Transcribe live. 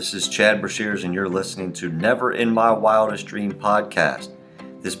This is Chad Brashears, and you're listening to Never in My Wildest Dream podcast.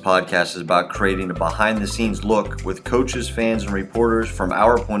 This podcast is about creating a behind-the-scenes look with coaches, fans, and reporters from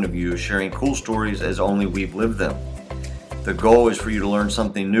our point of view, sharing cool stories as only we've lived them. The goal is for you to learn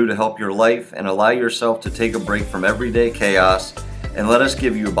something new to help your life and allow yourself to take a break from everyday chaos and let us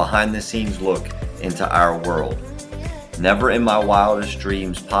give you a behind-the-scenes look into our world. Never in My Wildest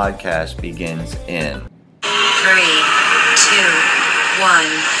Dreams podcast begins in 3, 2, 1.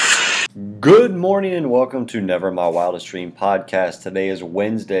 Good morning and welcome to Never My Wildest Dream podcast. Today is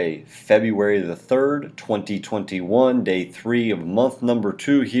Wednesday, February the 3rd, 2021, day 3 of month number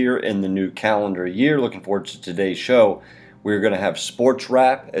 2 here in the new calendar year. Looking forward to today's show. We're going to have sports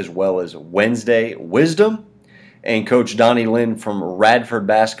wrap as well as Wednesday wisdom. And Coach Donnie Lynn from Radford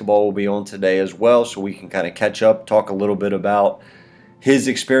Basketball will be on today as well, so we can kind of catch up, talk a little bit about his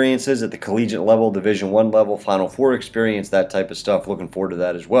experiences at the collegiate level, Division I level, Final Four experience, that type of stuff. Looking forward to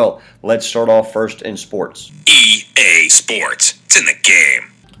that as well. Let's start off first in sports. EA Sports. It's in the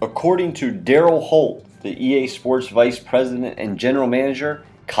game. According to Daryl Holt, the EA Sports Vice President and General Manager,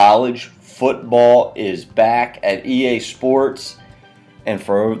 college football is back at EA Sports. And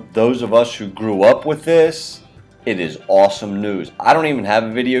for those of us who grew up with this, it is awesome news. I don't even have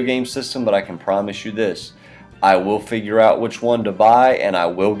a video game system, but I can promise you this. I will figure out which one to buy, and I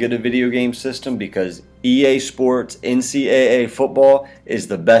will get a video game system because EA Sports NCAA football is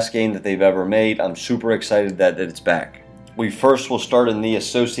the best game that they've ever made. I'm super excited that it's back. We first will start in the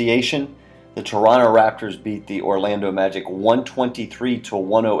association. The Toronto Raptors beat the Orlando Magic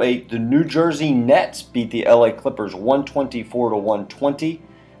 123-108. The New Jersey Nets beat the LA Clippers 124-120.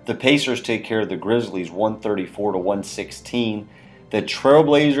 The Pacers take care of the Grizzlies 134-116. The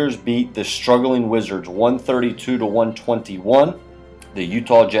Trailblazers beat the struggling Wizards 132-121. The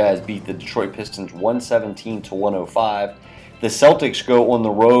Utah Jazz beat the Detroit Pistons 117-105. The Celtics go on the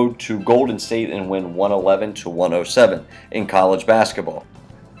road to Golden State and win 111-107 in college basketball.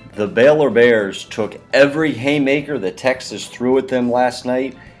 The Baylor Bears took every haymaker that Texas threw at them last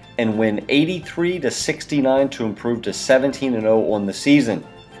night and win 83-69 to improve to 17-0 on the season.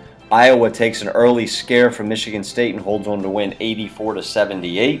 Iowa takes an early scare from Michigan State and holds on to win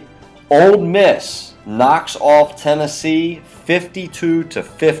 84-78. Ole Miss knocks off Tennessee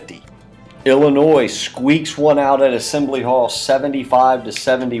 52-50. Illinois squeaks one out at Assembly Hall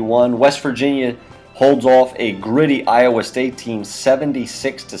 75-71. West Virginia holds off a gritty Iowa State team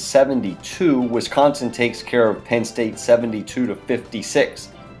 76-72. Wisconsin takes care of Penn State 72-56.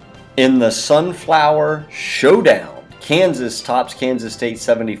 In the Sunflower Showdown, Kansas tops Kansas State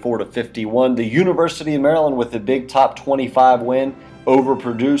 74-51. The University of Maryland with the big top 25 win over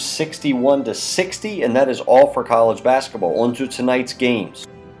Purdue 61-60, and that is all for college basketball. On to tonight's games.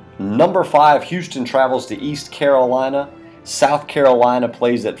 Number 5, Houston travels to East Carolina. South Carolina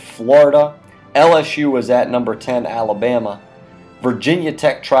plays at Florida. LSU is at number 10, Alabama. Virginia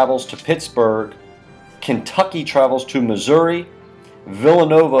Tech travels to Pittsburgh. Kentucky travels to Missouri.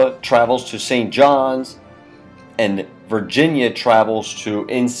 Villanova travels to St. John's. And Virginia travels to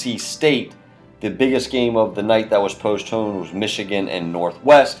NC State. The biggest game of the night that was postponed was Michigan and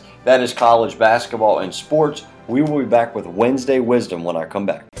Northwest. That is college basketball and sports. We will be back with Wednesday Wisdom when I come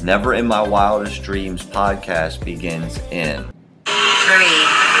back. Never in My Wildest Dreams podcast begins in 3, 2,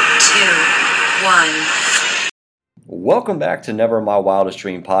 1. Welcome back to Never in My Wildest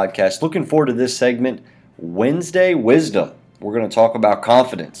Dream podcast. Looking forward to this segment, Wednesday Wisdom. We're going to talk about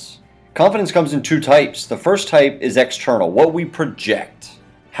confidence. Confidence comes in 2 types. The first type is external, what we project,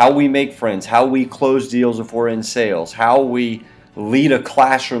 how we make friends, how we close deals if we're in sales, how we lead a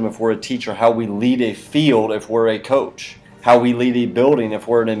classroom if we're a teacher, how we lead a field if we're a coach, how we lead a building if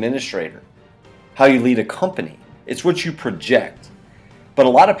we're an administrator, how you lead a company. It's what you project. But a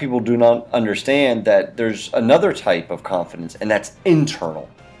lot of people do not understand that there's another type of confidence, and that's internal.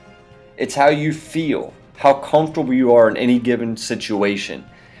 It's how you feel, how comfortable you are in any given situation,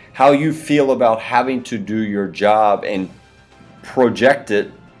 how you feel about having to do your job and project it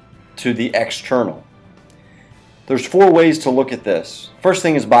to the external. There's 4 ways to look at this. First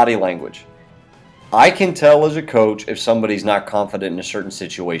thing is body language. I can tell as a coach if somebody's not confident in a certain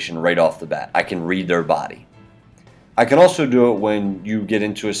situation right off the bat. I can read their body. I can also do it when you get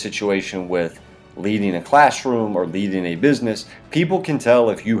into a situation with leading a classroom or leading a business. People can tell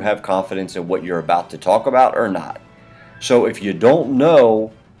if you have confidence in what you're about to talk about or not. So if you don't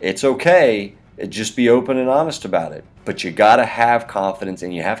know, it's okay. Just be open and honest about it. But you got to have confidence,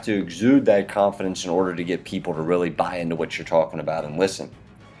 and you have to exude that confidence in order to get people to really buy into what you're talking about and listen.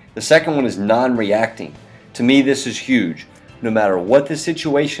 The second one is non-reacting. To me, this is huge. No matter what the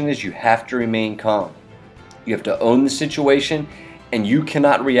situation is, you have to remain calm. You have to own the situation and you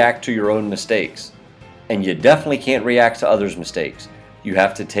cannot react to your own mistakes. And you definitely can't react to others' mistakes. You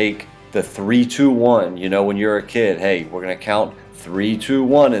have to take the 3, 2, 1. You know, when you're a kid, hey, we're going to count 3, 2,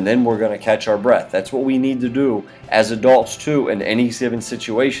 1, and then we're going to catch our breath. That's what we need to do as adults too in any given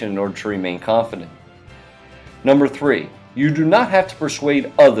situation in order to remain confident. Number 3, you do not have to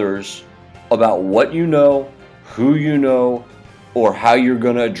persuade others about what you know, who you know, or how you're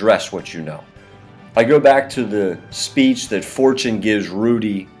going to address what you know. I go back to the speech that Fortune gives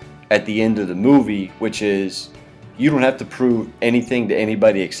Rudy at the end of the movie, which is, you don't have to prove anything to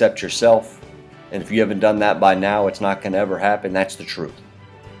anybody except yourself. And if you haven't done that by now, it's not going to ever happen. That's the truth.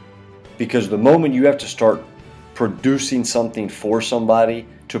 Because the moment you have to start producing something for somebody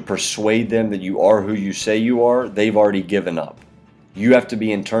to persuade them that you are who you say you are, they've already given up. You have to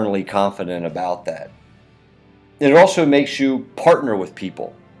be internally confident about that. And it also makes you partner with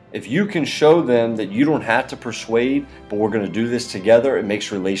people. If you can show them that you don't have to persuade, but we're going to do this together, it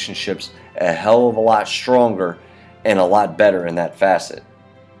makes relationships a hell of a lot stronger and a lot better in that facet.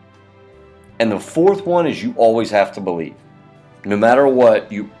 And the fourth one is you always have to believe. No matter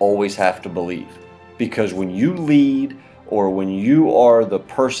what, you always have to believe. Because when you lead or when you are the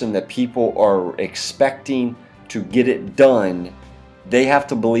person that people are expecting to get it done, they have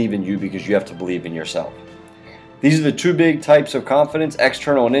to believe in you because you have to believe in yourself. These are the two big types of confidence,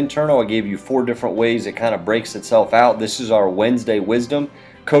 external and internal. I gave you 4 different ways it kind of breaks itself out. This is our Wednesday Wisdom.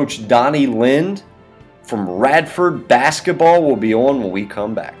 Coach Donnie Lind from Radford Basketball will be on when we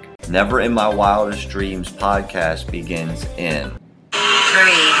come back. Never in My Wildest Dreams podcast begins in 3, 2,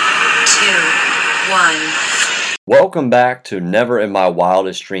 1. Welcome back to Never in My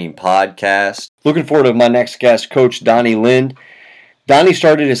Wildest Dream podcast. Looking forward to my next guest, Coach Donnie Lind. Donnie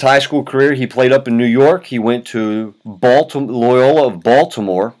started his high school career. He played up in New York. He went to Loyola of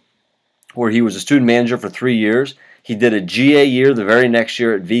Baltimore, where he was a student manager for 3 years. He did a GA year the very next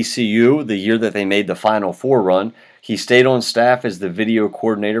year at VCU, the year that they made the Final Four run. He stayed on staff as the video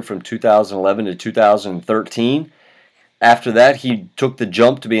coordinator from 2011 to 2013. After that, he took the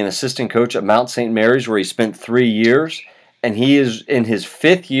jump to be an assistant coach at Mount St. Mary's, where he spent 3 years. And he is in his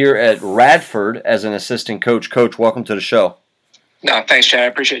 5th year at Radford as an assistant coach. Coach, welcome to the show. No, thanks, Chad. I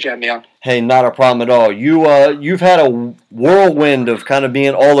appreciate you having me on. Hey, not a problem at all. You've had a whirlwind of kind of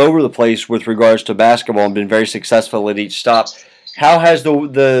being all over the place with regards to basketball and been very successful at each stop. How has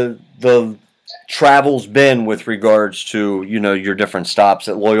the travels been with regards to, you know, your different stops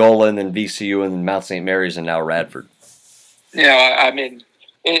at Loyola and then VCU and then Mount St. Mary's and now Radford? You know, I mean,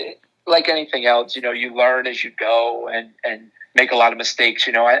 like anything else, you know, you learn as you go and make a lot of mistakes.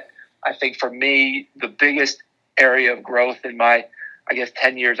 You know, I think for me, the biggest area of growth in my, I guess,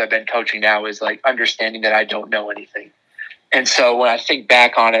 10 years I've been coaching now is like understanding that I don't know anything. And so when I think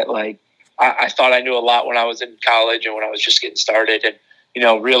back on it, like I thought I knew a lot when I was in college and when I was just getting started, and, you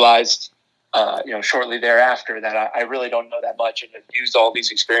know, realized, shortly thereafter that I really don't know that much, and have used all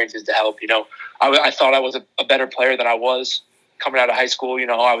these experiences to help. You know, I thought I was a better player than I was coming out of high school. You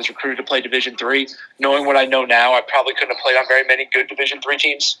know, I was recruited to play Division III. Knowing what I know now, I probably couldn't have played on very many good Division III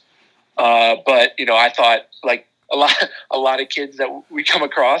teams. But, you know, I thought, like a lot of kids that we come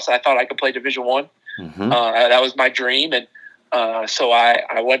across, I thought I could play Division I. Mm-hmm. That was my dream. And so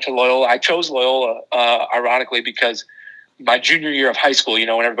I went to Loyola. I chose Loyola, ironically, because my junior year of high school, you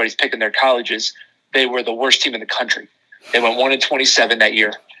know, when everybody's picking their colleges, they were the worst team in the country. They went 1-27 that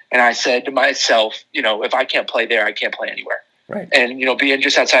year. And I said to myself, you know, if I can't play there, I can't play anywhere. Right. And, you know, being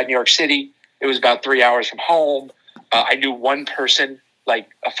just outside New York City, it was about 3 hours from home. I knew one person, like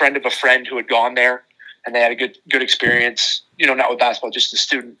a friend of a friend, who had gone there, and they had a good experience, you know, not with basketball, just a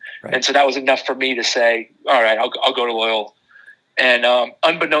student. Right. And so that was enough for me to say, all right, I'll go to Loyola. And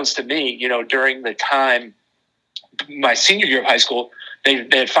unbeknownst to me, you know, during the time, my senior year of high school, they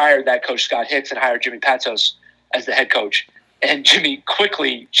had fired that coach, Scott Hicks, and hired Jimmy Patsos as the head coach. And Jimmy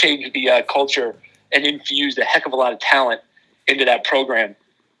quickly changed the culture and infused a heck of a lot of talent into that program.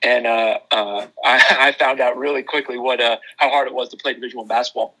 And I found out really quickly how hard it was to play Division I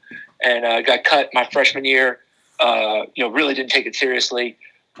basketball. And got cut my freshman year. Really didn't take it seriously.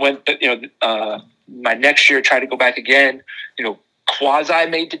 My next year, tried to go back again. You know, quasi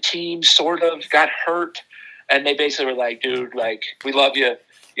made the team, sort of, got hurt. And they basically were like, dude, like, we love you.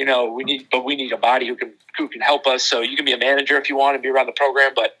 You know, we need a body who can help us. So you can be a manager if you want and be around the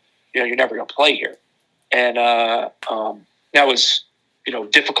program, but, you know, you're never going to play here. And that was, you know,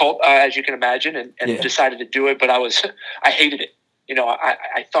 difficult, as you can imagine, and decided to do it. But I hated it. You know,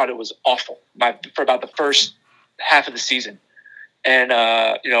 I thought it was awful for about the first half of the season. And,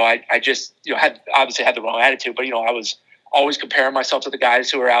 I just, you know, had the wrong attitude, but, you know, always comparing myself to the guys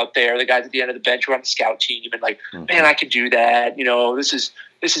who are out there, the guys at the end of the bench who are on the scout team, and like, man, I could do that. This is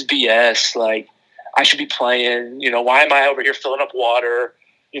BS. Like, I should be playing. Why am I over here filling up water?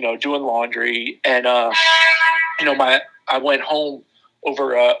 Doing laundry. And I went home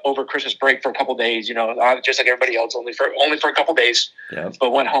over Christmas break for a couple of days. Just like everybody else, only for a couple of days. Yeah.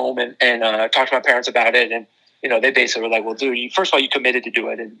 But went home and talked to my parents about it, and they basically were like, "Well, dude, first of all, you committed to do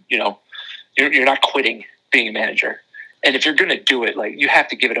it, and you're not quitting being a manager. And if you're going to do it, like, you have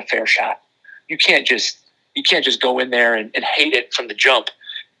to give it a fair shot. You can't just go in there and hate it from the jump,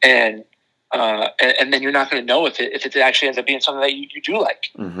 and then you're not going to know if it actually ends up being something that you do like."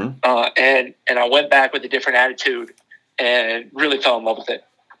 Mm-hmm. And I went back with a different attitude and really fell in love with it.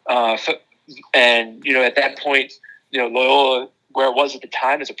 And at that point, Loyola, where it was at the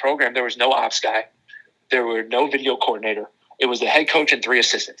time as a program, there was no ops guy, there were no video coordinator. It was the head coach and 3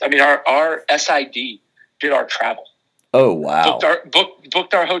 assistants. I mean, our SID did our travel. Oh, wow.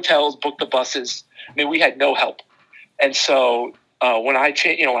 Booked our hotels, booked the buses. I mean, we had no help. And so when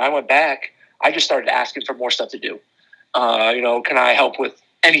I went back, I just started asking for more stuff to do. Can I help with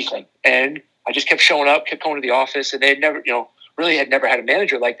anything? And I just kept showing up, kept going to the office, and they had never, really had never had a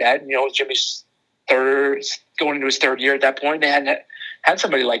manager like that. And, it was Jimmy's going into his 3rd year at that point. They hadn't had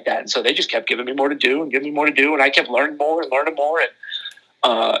somebody like that. And so they just kept giving me more to do and giving me more to do. And I kept learning more. And,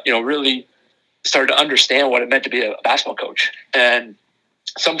 really started to understand what it meant to be a basketball coach. And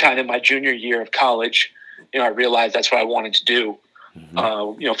sometime in my junior year of college, I realized that's what I wanted to do,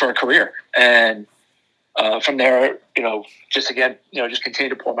 for a career. And from there, just continue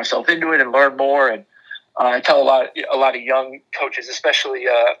to pour myself into it and learn more. And I tell a lot of young coaches, especially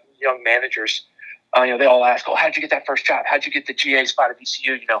young managers, they all ask, "Oh, how'd you get that first job? How'd you get the GA spot at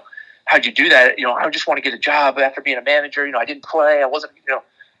VCU? How'd you do that? I just want to get a job after being a manager. I didn't play. I wasn't,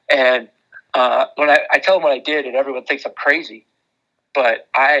 and when I tell them what I did, and everyone thinks I'm crazy, but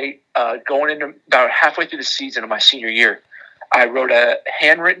I, going into about halfway through the season of my senior year, I wrote a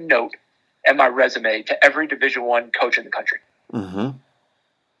handwritten note and my resume to every Division I coach in the country. Mm-hmm.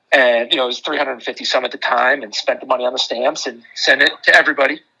 And, it was 350 some at the time, and spent the money on the stamps and sent it to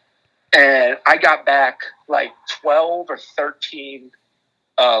everybody. And I got back like 12 or 13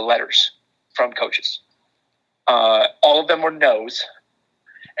 letters from coaches. All of them were no's.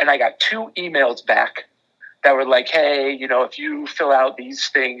 And I got 2 emails back that were like, "Hey, if you fill out these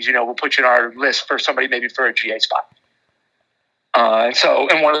things, we'll put you on our list for somebody, maybe for a GA spot."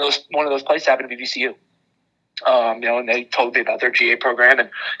 And one of those places happened to be VCU. And they told me about their GA program,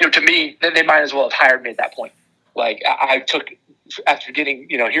 and to me, they might as well have hired me at that point. Like, I took, after getting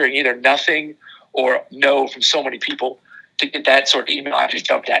hearing either nothing or no from so many people, to get that sort of email, I just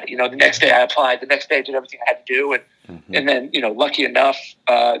jumped at it. The next day I applied. The next day I did everything I had to do, and then lucky enough,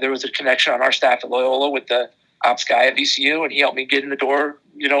 there was a connection on our staff at Loyola with the ops guy at VCU, and he helped me get in the door.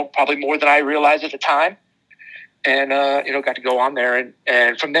 Probably more than I realized at the time. And, got to go on there.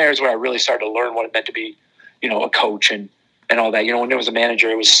 And from there is where I really started to learn what it meant to be, a coach and all that. When there was a manager,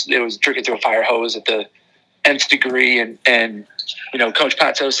 it was drinking through a fire hose at the nth degree. And Coach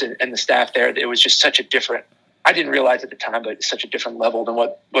Patzos and the staff there, it was just such a different, I didn't realize at the time, but it's such a different level than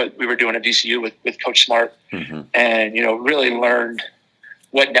what we were doing at VCU with Coach Smart. Mm-hmm. And, really learned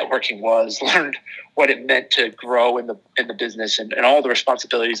what networking was, learned what it meant to grow in the business and all the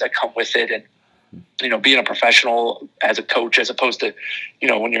responsibilities that come with it. And, being a professional as a coach, as opposed to,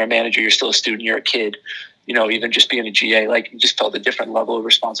 when you're a manager, you're still a student, you're a kid, even just being a GA, like, you just felt a different level of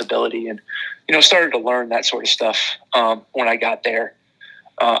responsibility, and, started to learn that sort of stuff when I got there.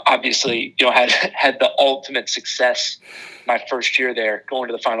 Obviously, had the ultimate success my first year there, going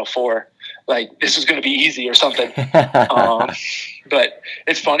to the Final Four. Like, this was going to be easy or something. But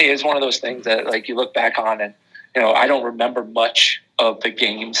it's funny. It's one of those things that, like, you look back on and, I don't remember much of the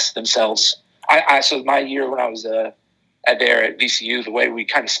games themselves. So my year when I was there at VCU, the way we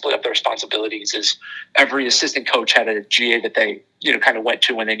kind of split up the responsibilities is every assistant coach had a GA that they, kind of went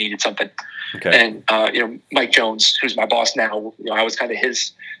to when they needed something. Okay. And, Mike Jones, who's my boss now, I was kind of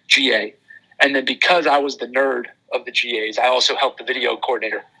his GA. And then because I was the nerd of the GAs, I also helped the video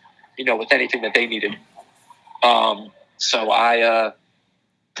coordinator, with anything that they needed. So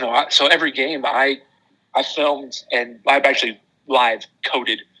every game I filmed, and I've actually live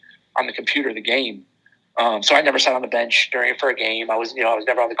coded on the computer the game. So I never sat on the bench for a game. I was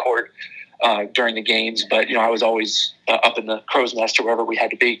never on the court during the games, but I was always up in the crow's nest or wherever we had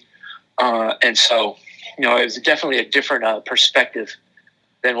to be. And so it was definitely a different perspective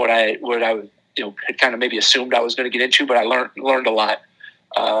than what I had kind of maybe assumed I was going to get into. But I learned a lot.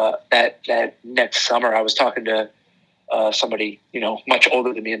 That next summer, I was talking to somebody much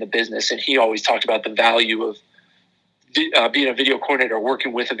older than me in the business, and he always talked about the value of being a video coordinator,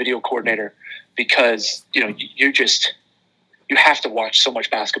 working with a video coordinator, because you have to watch so much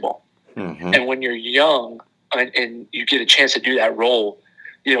basketball. Mm-hmm. And when you're young and you get a chance to do that role,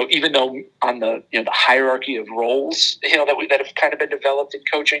 even though on the the hierarchy of roles that have kind of been developed in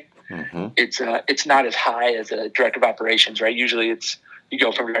coaching, Mm-hmm. it's not as high as a director of operations, right? Usually you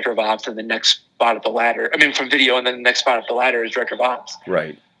go from director of ops and the next spot at the ladder. I mean, from video, and then the next spot at the ladder is director of ops.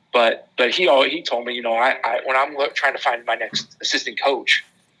 Right. But he told me, I when I'm trying to find my next assistant coach,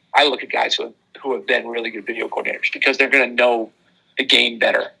 I look at guys who have been really good video coordinators, because they're going to know the game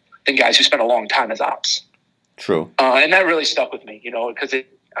better than guys who spent a long time as ops. True. And that really stuck with me, because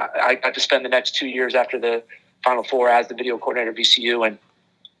I got to spend the next 2 years after the Final Four as the video coordinator at VCU, and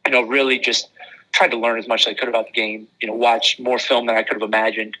really just tried to learn as much as I could about the game. Watch more film than I could have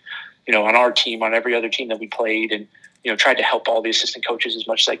imagined. On our team, on every other team that we played, and tried to help all the assistant coaches as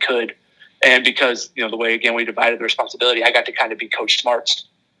much as I could. And because the way again we divided the responsibility, I got to kind of be Coach Smart's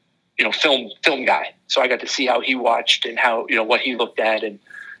film guy. So I got to see how he watched and how what he looked at, and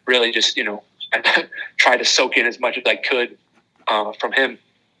really just try to soak in as much as I could from him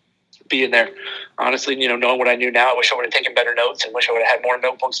being there. Honestly, knowing what I knew now, I wish I would have taken better notes, and wish I would have had more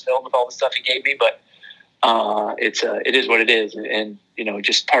notebooks filled with all the stuff he gave me. But it is what it is, and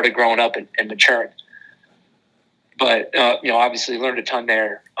just part of growing up and maturing. But obviously learned a ton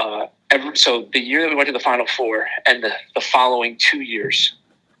there. So the year that we went to the Final Four, and the following 2 years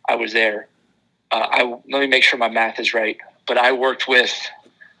I was there, let me make sure my math is right, but I worked with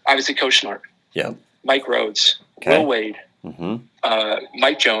obviously Coach Smart, Yep. Mike Rhodes, Okay. Will Wade, Mm-hmm.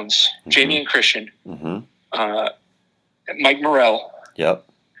 Mike Jones, Jamie and Christian, Mm-hmm. Mike Morrell, Yep.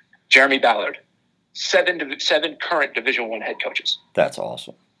 Jeremy Ballard. Seven current Division I head coaches. That's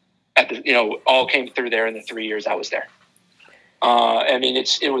awesome. All came through there in the 3 years I was there. I mean,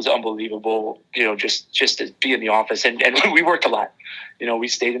 it was unbelievable, just to be in the office, and we worked a lot. We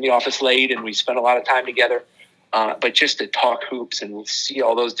stayed in the office late, and we spent a lot of time together. But just to talk hoops and see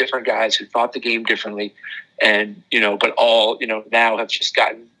all those different guys who thought the game differently, and but all now have just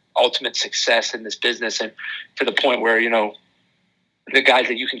gotten ultimate success in this business, and to the point where the guys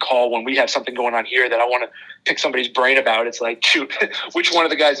that you can call when we have something going on here that I want to pick somebody's brain about, it's like, shoot, which one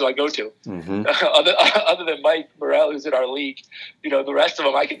of the guys do I go to? Mm-hmm. Other than Mike Morrell, who's in our league, the rest of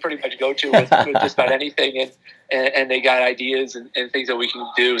them I can pretty much go to with just about anything, and they got ideas and things that we can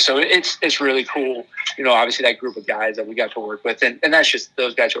do. So it's really cool. Obviously that group of guys that we got to work with, and that's just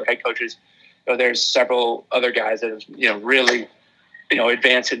those guys who are head coaches. There's several other guys that have really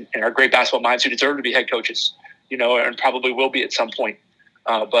advanced in our great basketball minds who deserve to be head coaches. And probably will be at some point.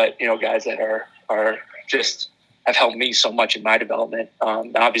 But guys that are just have helped me so much in my development.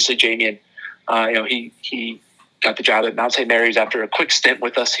 Obviously, Jamie, he got the job at Mount St. Mary's after a quick stint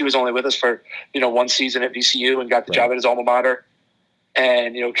with us. He was only with us for one season at VCU, and got the job at his alma mater.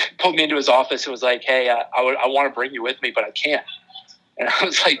 And pulled me into his office and was like, "Hey, I want to bring you with me, but I can't." And I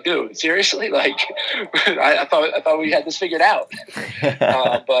was like, "Dude, seriously? Like, I thought we had this figured out."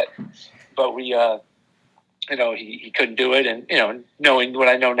 But we. He couldn't do it, and knowing what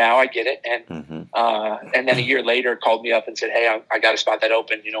I know now, I get it. And and then a year later, called me up and said, "Hey, I got a spot that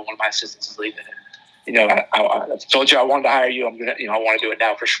open. One of my assistants is leaving, and I told you I wanted to hire you. I'm gonna, I want to do it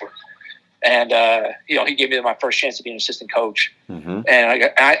now for sure." And he gave me my first chance to be an assistant coach, and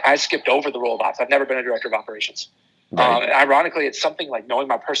I skipped over the role of ops. I've never been a director of operations. Right. Ironically, it's something like knowing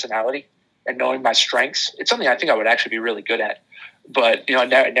my personality and knowing my strengths. It's something I think I would actually be really good at, but I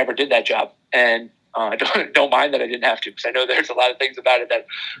never did that job, and. Don't mind that I didn't have to, because I know there's a lot of things about it that,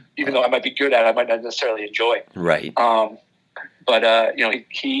 even though I might be good at, I might not necessarily enjoy. Right. But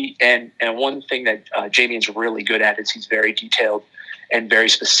he and one thing that Jamie's really good at is he's very detailed and very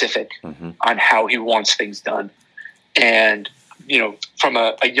specific on how he wants things done. And from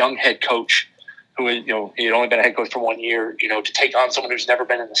a young head coach who he had only been a head coach for 1 year, to take on someone who's never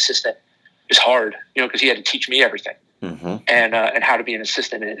been an assistant is hard. Because he had to teach me everything. And how to be an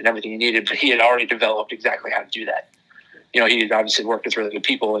assistant and everything he needed, but he had already developed exactly how to do that. He had obviously worked with really good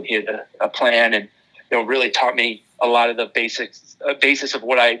people, and he had a plan, and really taught me a lot of the basis of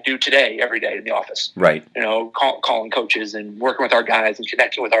what I do today, every day in the office. Right. Calling coaches and working with our guys and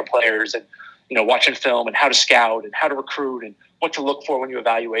connecting with our players, and watching film and how to scout and how to recruit and what to look for when you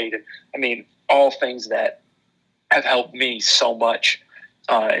evaluate. And I mean, all things that have helped me so much,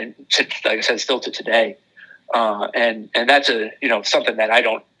 and like I said, still to today. And that's something that I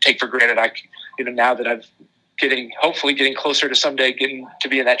don't take for granted. Now that I'm hopefully getting closer to someday getting to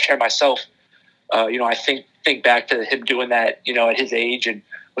be in that chair myself. I think back to him doing that, at his age, and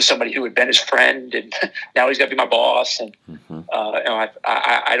was somebody who had been his friend, and now he's got to be my boss. And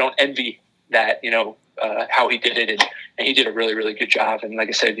I don't envy that, how he did it, and he did a really, really good job. And like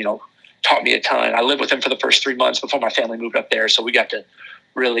I said, taught me a ton. I lived with him for the first 3 months before my family moved up there, so we got to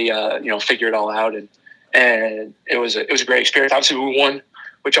really, figure it all out. And it was a great experience. Obviously, we won,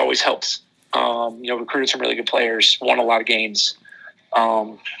 which always helps. Recruited some really good players, won a lot of games.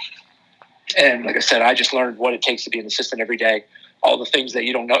 And like I said, I just learned what it takes to be an assistant every day. All the things that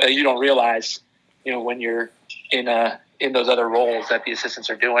you don't know, you don't realize, when you're in those other roles that the assistants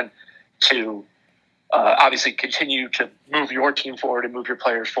are doing to obviously continue to move your team forward and move your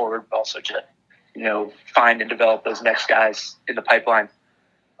players forward, but also to, find and develop those next guys in the pipeline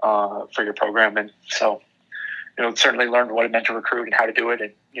for your program. And so, certainly learned what it meant to recruit and how to do it,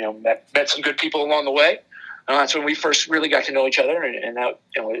 and met some good people along the way. That's when we first really got to know each other, and that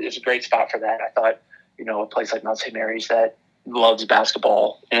it was a great spot for that. I thought, a place like Mount St. Mary's that loves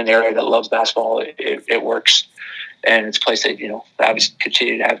basketball, in an area that loves basketball, it works, and it's a place that obviously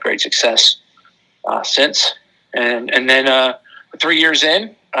continued to have great success since. And then 3 years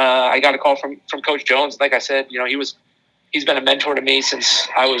in, I got a call from Coach Jones. Like I said, he's been a mentor to me since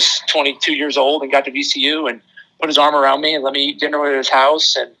I was 22 years old and got to VCU, and put his arm around me and let me eat dinner at his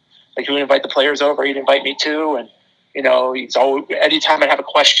house. And like, he would invite the players over, he'd invite me too. And, he's always, anytime I'd have a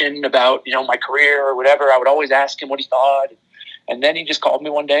question about, my career or whatever, I would always ask him what he thought. And then he just called me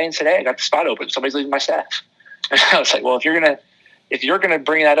one day and said, "Hey, I got the spot open. Somebody's leaving my staff." And I was like, "Well, if you're gonna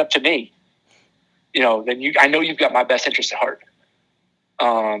bring that up to me, then I know you've got my best interest at heart."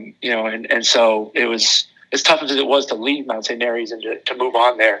 And so it was, as tough as it was to leave Mount St. Mary's and to move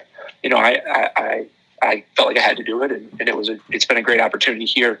on there, I felt like I had to do it, and it's been a great opportunity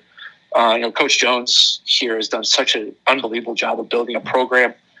here. Coach Jones here has done such an unbelievable job of building a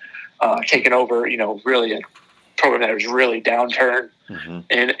program, taking over, really a program that was really downturned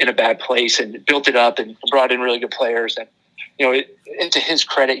in a bad place, and built it up and brought in really good players. And, to his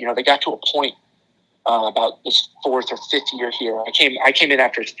credit, they got to a point about his fourth or fifth year here. I came in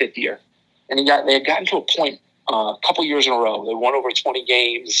after his fifth year, and they had gotten to a point a couple years in a row. They won over 20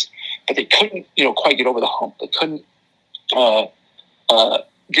 games, but they couldn't, quite get over the hump. They couldn't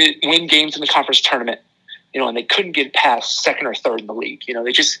win games in the conference tournament, and they couldn't get past second or third in the league.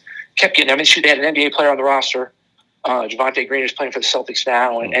 They just kept getting. They had an NBA player on the roster. Javonte Green is playing for the Celtics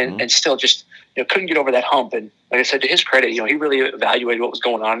now, and still just couldn't get over that hump. And like I said, to his credit, he really evaluated what was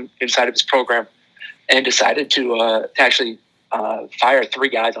going on inside of his program and decided to actually fire 3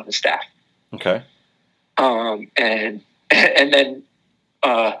 guys on his staff. Okay. And then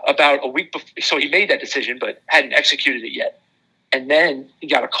about a week before, so he made that decision, but hadn't executed it yet. And then he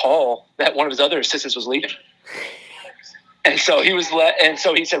got a call that one of his other assistants was leaving. And so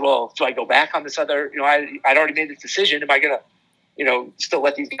he said, "Well, do I go back on this other, I'd already made this decision. Am I going to, still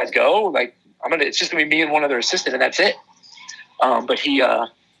let these guys go? Like, it's just going to be me and one other assistant, and that's it." But he,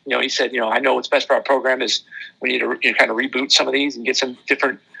 he said, "I know what's best for our program is we need to kind of reboot some of these and get some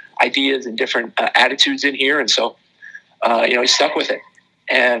different ideas and different attitudes in here." And so, he stuck with it.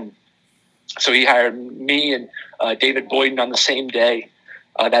 And so he hired me and David Boyden on the same day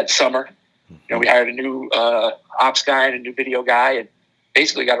that summer. We hired a new ops guy and a new video guy, and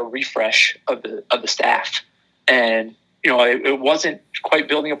basically got a refresh of the staff. And it wasn't quite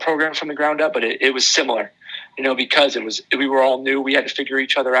building a program from the ground up, but it was similar. Because we were all new. We had to figure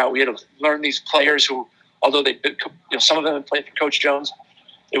each other out. We had to learn these players who, although some of them had played for Coach Jones,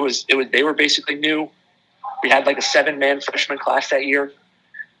 they were basically new. We had like a 7-man freshman class that year,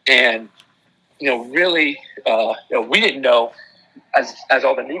 and really, we didn't know as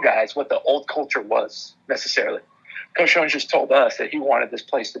all the new guys what the old culture was necessarily. Coach Jones just told us that he wanted this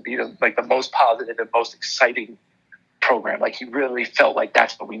place to be the most positive and most exciting program. Like, he really felt like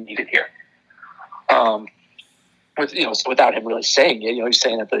that's what we needed here. So without him really saying it, he's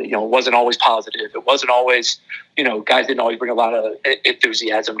saying that it wasn't always positive. It wasn't always, guys didn't always bring a lot of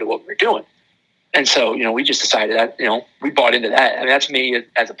enthusiasm to what we were doing. And so, we just decided that, we bought into that. I mean, that's me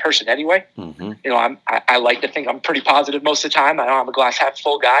as a person anyway. Mm-hmm. I like to think I'm pretty positive most of the time. I know I'm a glass half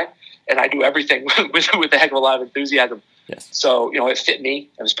full guy, and I do everything with a heck of a lot of enthusiasm. Yes. So, it fit me.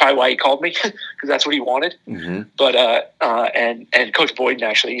 It was probably why he called me, because that's what he wanted. Mm-hmm. But, and Coach Boyden,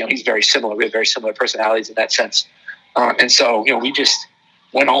 actually, he's very similar. We have very similar personalities in that sense. And so, we just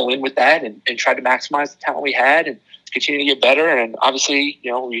went all in with that and tried to maximize the talent we had and continue to get better. And obviously,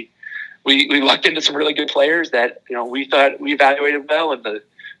 we lucked into some really good players that, we thought we evaluated well,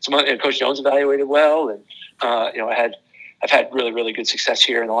 and Coach Jones evaluated well. And, I've had really, really good success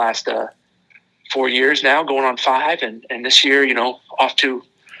here in the last 4 years now, going on 5. And this year, off to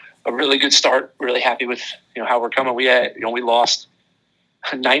a really good start. Really happy with, how we're coming. We lost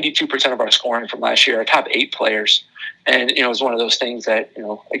 92% of our scoring from last year, our top 8 players. And, it was one of those things that,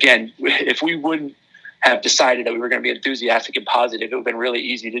 again, if we wouldn't have decided that we were going to be enthusiastic and positive, it would have been really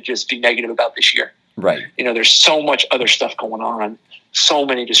easy to just be negative about this year. Right. There's so much other stuff going on, so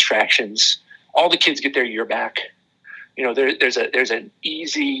many distractions. All the kids get their year back. There's an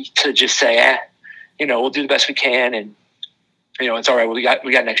easy to just say, we'll do the best we can, and it's all right. Well, we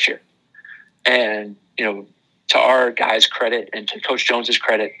got next year. And to our guys' credit and to Coach Jones's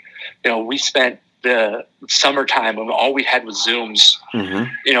credit, we spent the summertime when all we had was Zooms,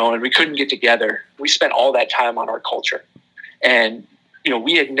 and we couldn't get together. We spent all that time on our culture, and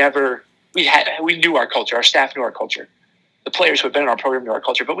we knew our culture. Our staff knew our culture. The players who had been in our program knew our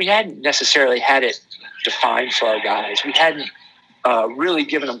culture, but we hadn't necessarily had it defined for our guys. We hadn't really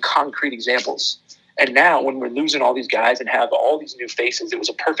given them concrete examples. And now when we're losing all these guys and have all these new faces, it was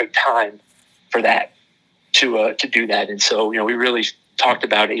a perfect time for that, to do that. And so, we really talked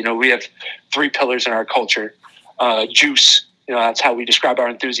about it. We have 3 pillars in our culture. Juice, that's how we describe our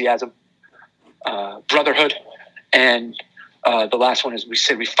enthusiasm. Brotherhood. And the last one is we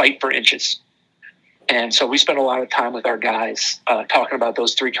said we fight for inches. And so we spent a lot of time with our guys talking about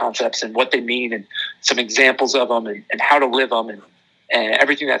those 3 concepts and what they mean and some examples of them and how to live them and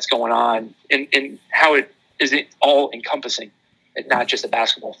everything that's going on and how it is all encompassing and not just a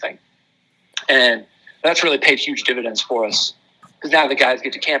basketball thing. And that's really paid huge dividends for us, because now the guys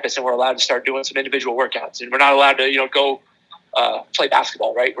get to campus and we're allowed to start doing some individual workouts, and we're not allowed to, go play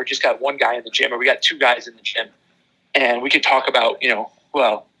basketball, right? We're just got one guy in the gym, or we got 2 guys in the gym, and we could talk about,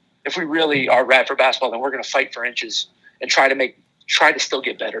 well, if we really are rad for basketball, then we're going to fight for inches and try to still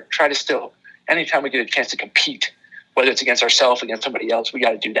get better. Anytime we get a chance to compete, whether it's against ourselves, against somebody else, we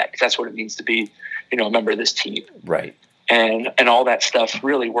got to do that, because that's what it means to be, a member of this team. Right. And all that stuff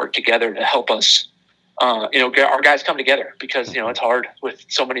really worked together to help us, get our guys come together, because, it's hard with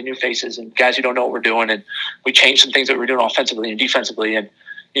so many new faces and guys who don't know what we're doing. And we changed some things that we were doing offensively and defensively, and,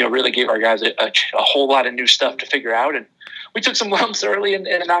 really gave our guys a whole lot of new stuff to figure out. And we took some lumps early in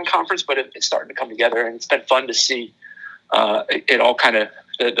the non-conference, but it's starting to come together, and it's been fun to see it all kind of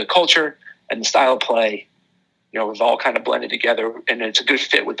the culture and the style of play. We've all kind of blended together, and it's a good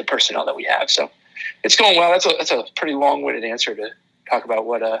fit with the personnel that we have. So it's going well. That's a pretty long-winded answer to talk about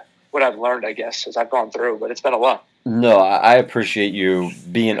what I've learned, I guess, as I've gone through, but it's been a lot. No, I appreciate you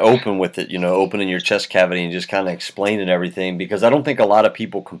being open with it, opening your chest cavity and just kind of explaining everything, because I don't think a lot of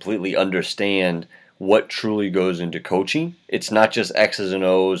people completely understand what truly goes into coaching. It's not just X's and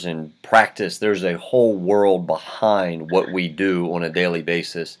O's and practice. There's a whole world behind what we do on a daily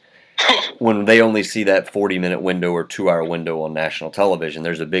basis. When they only see that 40-minute window or 2-hour window on national television,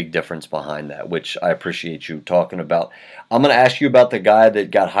 there's a big difference behind that, which I appreciate you talking about. I'm going to ask you about the guy that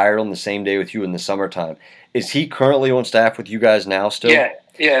got hired on the same day with you in the summertime. Is he currently on staff with you guys now still?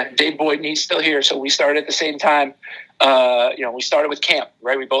 Yeah. Dave Boyd, he's still here. So we started at the same time. We started with camp,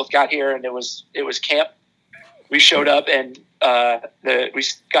 right? We both got here, and it was camp. We showed up, and we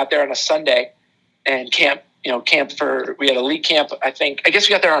got there on a Sunday, and camp we had a league camp, I guess we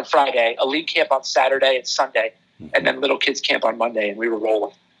got there on Friday, a league camp on Saturday and Sunday, and then little kids camp on Monday, and we were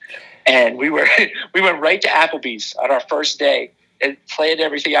rolling. And we went right to Applebee's on our first day and planned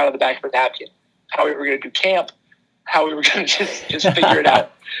everything out of the back of a napkin, how we were going to do camp, how we were going to just figure it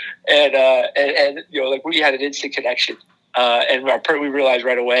out. And we had an instant connection. And we realized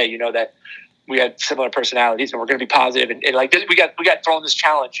right away, that we had similar personalities, and we're going to be positive. And like this, we got thrown this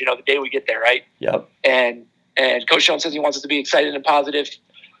challenge, the day we get there, right? Yep. And Coach Jones says he wants us to be excited and positive.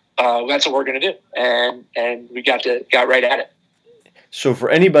 That's what we're going to do. And we got right at it. So for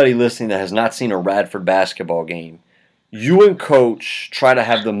anybody listening that has not seen a Radford basketball game, you and Coach try to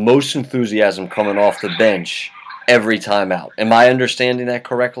have the most enthusiasm coming off the bench every time out. Am I understanding that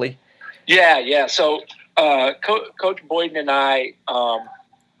correctly? Yeah. So Coach Boyden and I,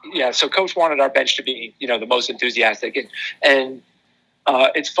 so Coach wanted our bench to be, the most enthusiastic. And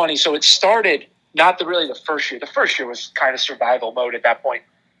it's funny. So it started not the first year. The first year was kind of survival mode at that point,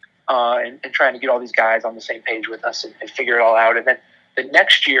 and trying to get all these guys on the same page with us and figure it all out. And then the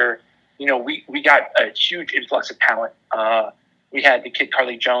next year, we got a huge influx of talent. We had the kid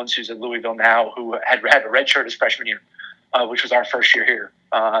Carly Jones, who's in Louisville now, who had a red shirt his freshman year, which was our first year here.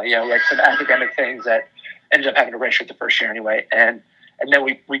 We had some academic things that ended up having a red shirt the first year anyway. And then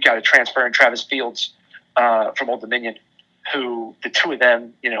we got a transfer in Travis Fields from Old Dominion, who the two of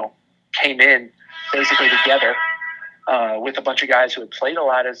them, came in basically together with a bunch of guys who had played a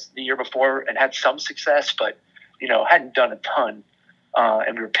lot as the year before and had some success, but, hadn't done a ton.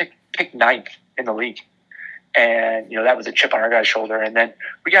 And we were picked 9th in the league. And, that was a chip on our guy's shoulder. And then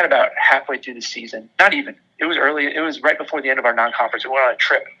we got about halfway through the season. Not even. It was early. It was right before the end of our non-conference. We went on a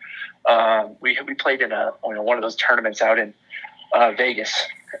trip. We played in one of those tournaments out in Vegas.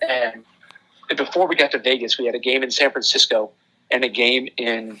 And before we got to Vegas, we had a game in San Francisco and a game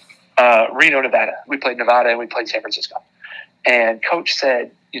in Reno, Nevada. We played Nevada and we played San Francisco. And Coach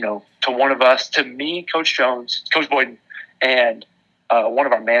said, to one of us, to me, Coach Jones, Coach Boyden, and one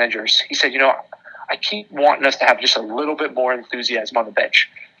of our managers, he said, I keep wanting us to have just a little bit more enthusiasm on the bench.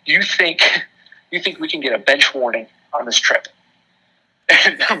 You think we can get a bench warning on this trip?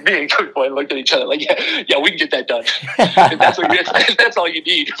 And me and Coach Boyden looked at each other like, yeah, we can get that done. If that's all you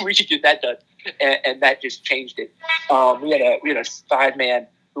need, we can get that done. And that just changed it. We had a 5-man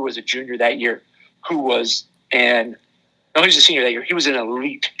who was a junior that year, he was a senior that year. He was an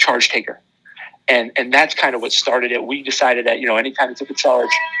elite charge taker. And that's kind of what started it. We decided that, anytime he took a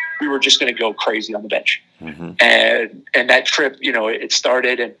charge, we were just going to go crazy on the bench. Mm-hmm. And that trip, it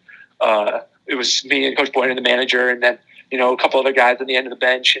started, and it was me and Coach Boyden and the manager, and then, a couple other guys on the end of the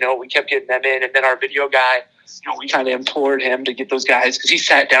bench. We kept getting them in, and then our video guy, we kind of implored him to get those guys, because he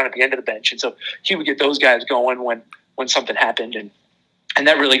sat down at the end of the bench, and so he would get those guys going when something happened, and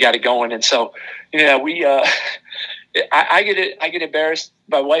that really got it going. And so, we I get embarrassed.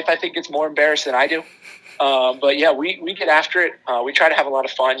 My wife, I think, gets more embarrassed than I do. But yeah, we get after it. We try to have a lot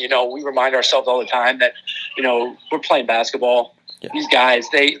of fun. We remind ourselves all the time that, we're playing basketball. Yeah. These guys,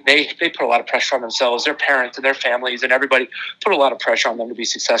 they put a lot of pressure on themselves. Their parents and their families and everybody put a lot of pressure on them to be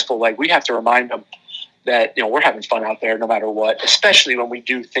successful. Like, we have to remind them that, we're having fun out there no matter what, especially when we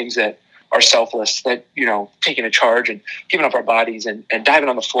do things that are selfless, that, taking a charge and giving up our bodies and diving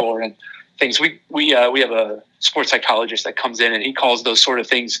on the floor and things. We have a sports psychologist that comes in, and he calls those sort of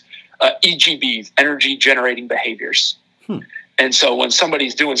things EGBs, energy generating behaviors. And so when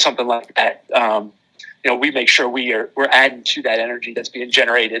somebody's doing something like that, we make sure we're adding to that energy that's being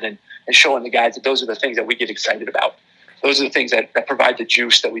generated and showing the guys that those are the things that we get excited about. Those are the things that provide the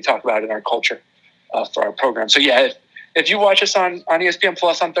juice that we talk about in our culture for our program. So yeah, if you watch us on ESPN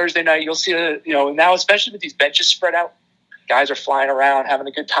Plus on Thursday night, you'll see now, especially with these benches spread out, guys are flying around, having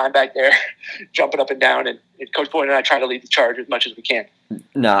a good time back there, jumping up and down, and Coach Boyden and I try to lead the charge as much as we can.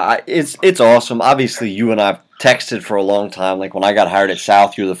 No, it's awesome. Obviously, you and I have texted for a long time. Like, when I got hired at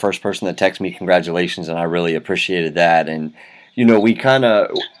South, you were the first person that texted me congratulations, and I really appreciated that. And,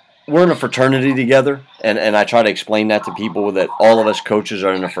 we're in a fraternity together, and I try to explain that to people, that all of us coaches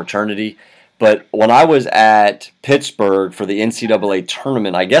are in a fraternity. But when I was at Pittsburgh for the NCAA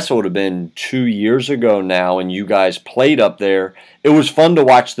tournament, I guess it would have been 2 years ago now, and you guys played up there, it was fun to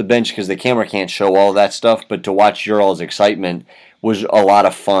watch the bench because the camera can't show all that stuff, but to watch your all's excitement was a lot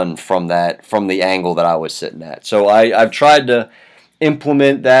of fun from the angle that I was sitting at. So I've tried to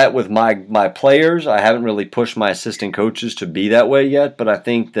implement that with my players. I haven't really pushed my assistant coaches to be that way yet, but I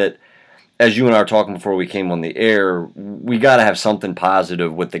think that, as you and I were talking before we came on the air, we got to have something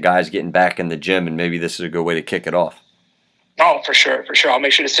positive with the guys getting back in the gym, and maybe this is a good way to kick it off. Oh, for sure. I'll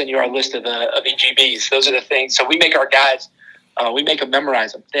make sure to send you our list of EGBs. Those are the things. So we make our guys, we make them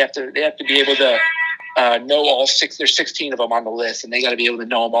memorize them. They have to be able to know all six. There's 16 of them on the list, and they got to be able to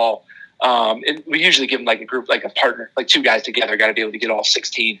know them all. And we usually give them like a group, like a partner, like two guys together, got to be able to get all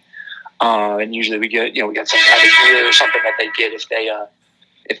 16. And usually we get some kind of gear or something that they get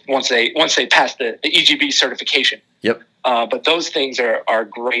if once they pass the EGB certification. Yep. But those things are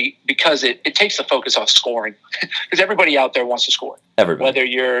great because it takes the focus off scoring, because everybody out there wants to score. Everybody.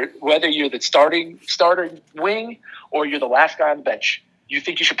 Whether you're the starter wing or you're the last guy on the bench, you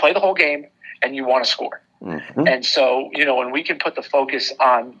think you should play the whole game and you want to score. Mm-hmm. And so, when we can put the focus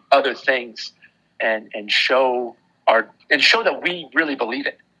on other things and show that we really believe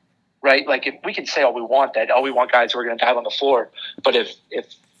it. Right? Like, if we can say all we want guys who are going to dive on the floor, but if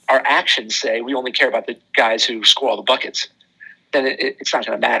our actions say we only care about the guys who score all the buckets, then it's not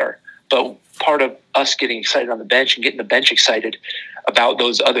going to matter. But part of us getting excited on the bench and getting the bench excited about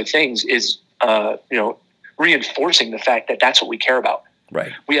those other things is, reinforcing the fact that that's what we care about.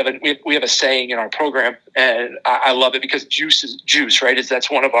 Right. We have a saying in our program, and I love it because juice is juice, right?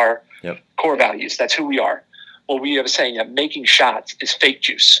 That's one of our core values. That's who we are. Well, we have a saying that making shots is fake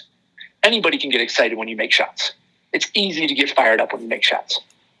juice. Anybody can get excited when you make shots. It's easy to get fired up when you make shots.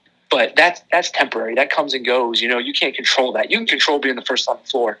 But that's temporary. That comes and goes. You can't control that. You can control being the first on the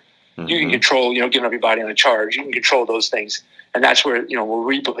floor. Mm-hmm. You can control, giving up your body on a charge. You can control those things. And that's where, where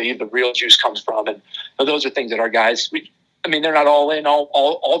we believe the real juice comes from. And those are things that our guys, they're not all in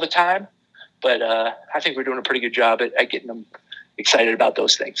all the time, but I think we're doing a pretty good job at getting them excited about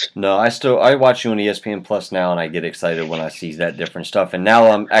those things. No, I watch you on ESPN Plus now, and I get excited when I see that different stuff. And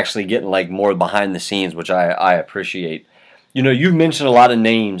now I'm actually getting like more behind the scenes, which I appreciate. You've mentioned a lot of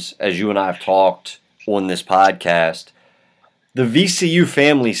names as you and I have talked on this podcast. The VCU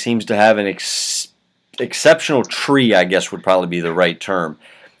family seems to have an exceptional tree, I guess would probably be the right term.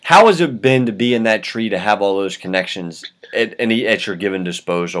 How has it been to be in that tree, to have all those connections at your given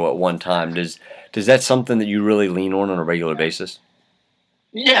disposal at one time? Does that something that you really lean on a regular basis?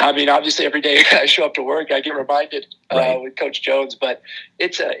 Yeah, I mean, obviously every day I show up to work, I get reminded Right. with Coach Jones. But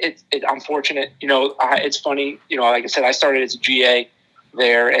I'm fortunate. It's funny. Like I said, I started as a GA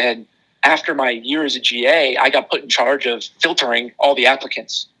there, and after my year as a GA, I got put in charge of filtering all the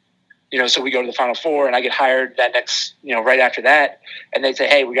applicants. So we go to the Final Four, and I get hired that next, right after that, and they say,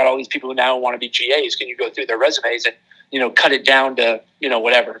 "Hey, we got all these people who now want to be GAs. Can you go through their resumes and cut it down to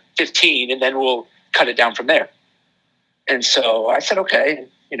whatever 15, and then we'll cut it down from there." And so I said, okay,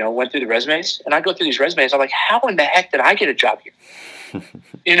 went through the resumes, and I go through these resumes. I'm like, how in the heck did I get a job here?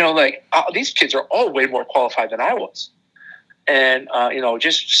 These kids are all way more qualified than I was. And,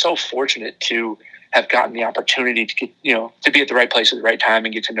 just so fortunate to have gotten the opportunity to get, to be at the right place at the right time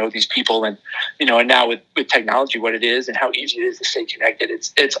and get to know these people. And, and now with technology, what it is and how easy it is to stay connected,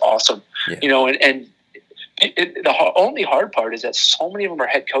 it's awesome. Yeah. The only hard part is that so many of them are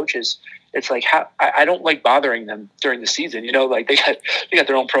head coaches. It's like, I don't like bothering them during the season. They got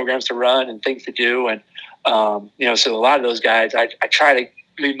their own programs to run and things to do, and so a lot of those guys, I try to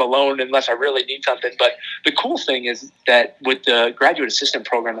leave them alone unless I really need something. But the cool thing is that with the graduate assistant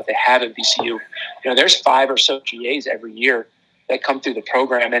program that they have at VCU, there's 5 or so GAs every year that come through the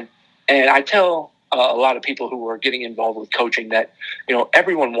program, and I tell a lot of people who are getting involved with coaching that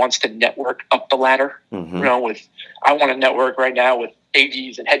everyone wants to network up the ladder. Mm-hmm. I want to network right now with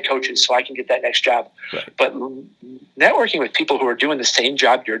ADs and head coaches so I can get that next job. Right. But networking with people who are doing the same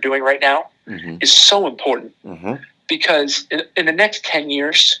job you're doing right now Mm-hmm. is so important. Mm-hmm. Because in the next 10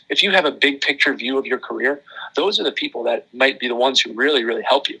 years, if you have a big picture view of your career, those are the people that might be the ones who really, really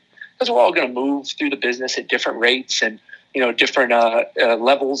help you. Because we're all going to move through the business at different rates and different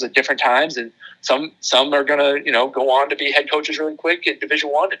levels at different times. And some are going to go on to be head coaches really quick in Division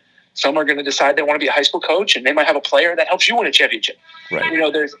I. Some are going to decide they want to be a high school coach, and they might have a player that helps you win a championship. Right.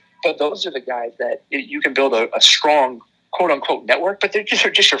 But those are the guys that you can build a strong quote unquote network, but they're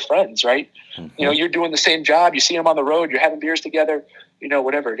just your friends, right? Mm-hmm. You're doing the same job. You see them on the road. You're having beers together.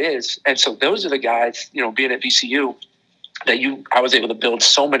 Whatever it is. And so those are the guys. Being at VCU, that I was able to build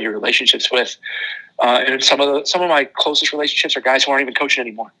so many relationships with. And some of my closest relationships are guys who aren't even coaching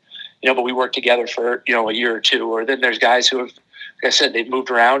anymore. But we work together for a year or two. Or then there's guys who have, like I said, they've moved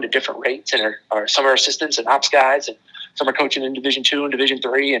around at different rates, and are some are assistants and ops guys, and some are coaching in Division II and Division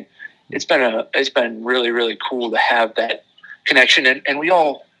III. And it's been really, really cool to have that connection. And we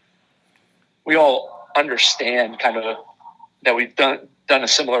all understand kind of that we've done a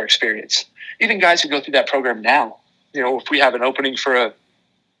similar experience. Even guys who go through that program now, if we have an opening for a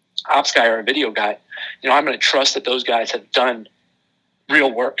ops guy or a video guy, I'm going to trust that those guys have done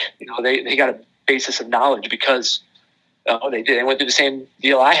real work. They got a basis of knowledge because they went through the same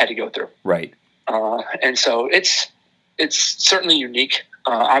deal I had to go through. Right. And so it's certainly unique.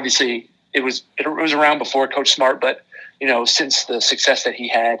 Obviously, it was around before Coach Smart, but since the success that he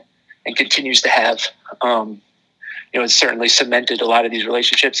had and continues to have, it's certainly cemented a lot of these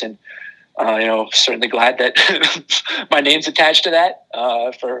relationships. And certainly glad that my name's attached to that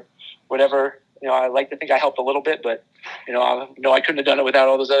for whatever. I like to think I helped a little bit, but I couldn't have done it without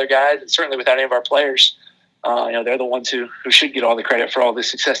all those other guys, and certainly without any of our players. They're the ones who should get all the credit for all the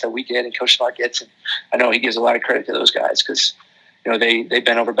success that we get and Coach Smart gets. And I know he gives a lot of credit to those guys because they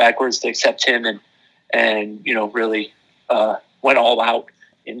bent over backwards to accept him and really went all out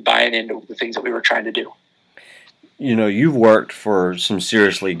in buying into the things that we were trying to do. You've worked for some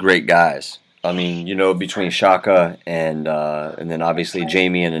seriously great guys. I mean, between Shaka and then obviously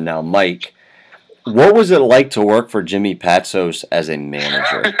Jamie and now Mike. What was it like to work for Jimmy Patsos as a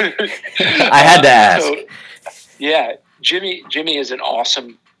manager? I had to ask. Yeah, Jimmy is an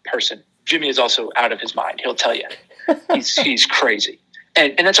awesome person. Jimmy is also out of his mind. He'll tell you he's crazy,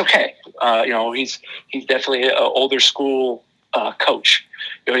 and that's okay. He's definitely an older school coach.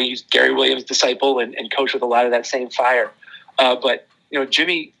 He's Gary Williams' disciple and coach with a lot of that same fire. But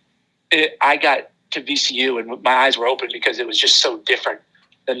Jimmy, I got to VCU and my eyes were open because it was just so different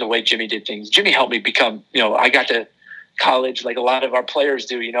than the way Jimmy did things. Jimmy helped me become. I got to college like a lot of our players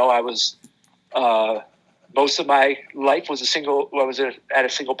do. I was most of my life was at a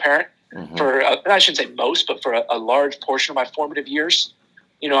single parent. Mm-hmm. For I shouldn't say most, but for a large portion of my formative years,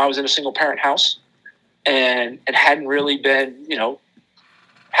 I was in a single parent house and hadn't really been,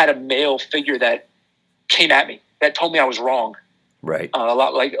 had a male figure that came at me that told me I was wrong. Right. A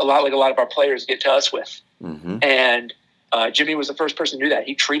lot like a lot of our players get to us with. Mm-hmm. And Jimmy was the first person to do that.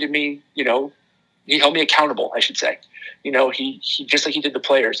 He treated me, he held me accountable, I should say. He just like he did the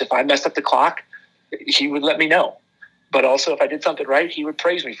players. If I messed up the clock, he would let me know. But also, if I did something right, he would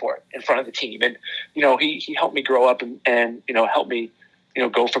praise me for it in front of the team. And, he helped me grow up and helped me,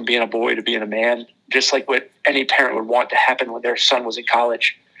 go from being a boy to being a man, just like what any parent would want to happen when their son was in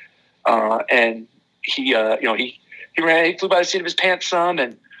college. And he flew by the seat of his pants some.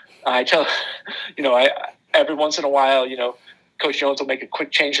 And I tell, every once in a while, Coach Jones will make a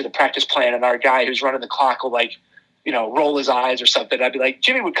quick change to the practice plan, and our guy who's running the clock will roll his eyes or something. I'd be like,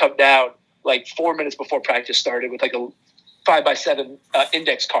 Jimmy would come down 4 minutes before practice started with a 5x7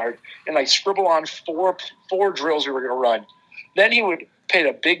 index card and scribble on four drills we were going to run. Then he would paint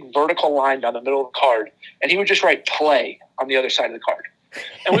a big vertical line down the middle of the card, and he would just write play on the other side of the card.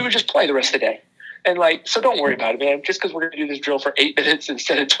 And we would just play the rest of the day. And so don't worry about it, man. Just because we're going to do this drill for 8 minutes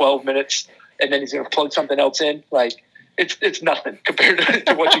instead of 12 minutes, and then he's going to plug something else in, it's nothing compared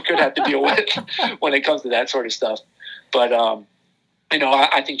to what you could have to deal with when it comes to that sort of stuff. But,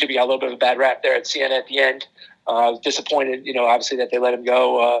 I think Jimmy got a little bit of a bad rap there at Siena at the end. I was disappointed, obviously that they let him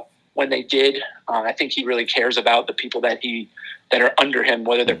go when they did. I think he really cares about the people that are under him,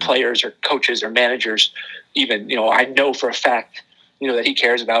 whether they're players or coaches or managers. Even, I know for a fact, that he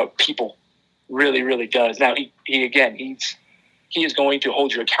cares about people. Really, really does. Now, he is going to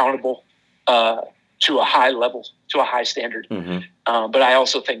hold you accountable to a high level, to a high standard. Mm-hmm. But I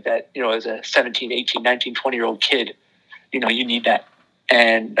also think that, as a 17, 18, 19, 20-year-old kid, you need that.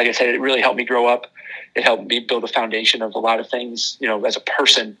 And like I said, it really helped me grow up. It helped me build a foundation of a lot of things, as a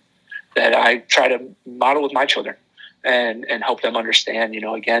person that I try to model with my children and help them understand,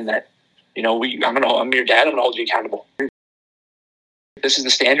 again, that, I'm your dad. I'm going to hold you accountable. This is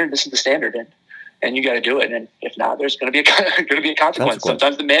the standard. This is the standard. And you got to do it. And if not, there's going to be a consequence.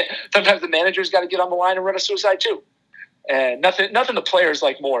 Sometimes the manager's got to get on the line and run a suicide too. And nothing the players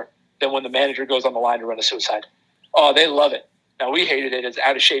like more than when the manager goes on the line to run a suicide. Oh, they love it. Now, we hated it as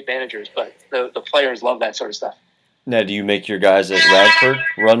out of shape managers, but the players love that sort of stuff. Now, do you make your guys at Radford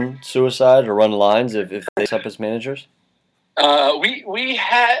run suicide or run lines if they mess up as managers? We've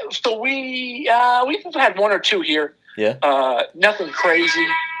had one or two here. Yeah. Nothing crazy.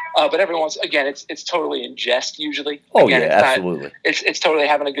 But every once again, it's totally in jest usually. Oh, again, yeah, absolutely. It's totally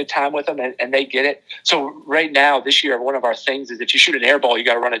having a good time with them, and they get it. So right now, this year, one of our things is if you shoot an air ball, you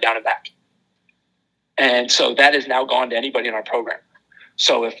got to run it down and back. And so that has now gone to anybody in our program.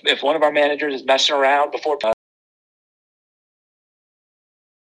 So if one of our managers is messing around before.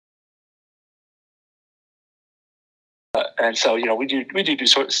 And so, we do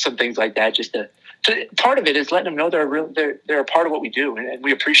some things like that just to part of it is letting them know they're a part of what we do and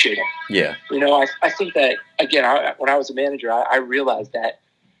we appreciate it. Yeah. I think that, again, when I was a manager, I realized that,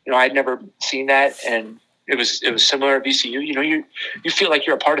 I'd never seen that. And it was similar at VCU. You feel like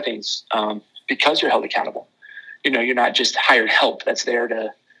you're a part of things because you're held accountable. You're not just hired help that's there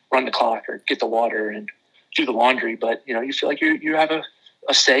to run the clock or get the water and do the laundry, but, you feel like you have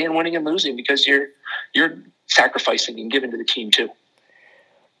a say in winning and losing because you're sacrificing and giving to the team too.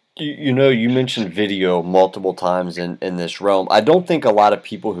 You mentioned video multiple times in this realm. I don't think a lot of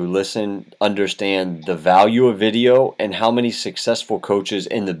people who listen understand the value of video and how many successful coaches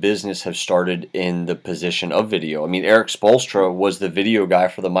in the business have started in the position of video. I mean, Eric Spoelstra was the video guy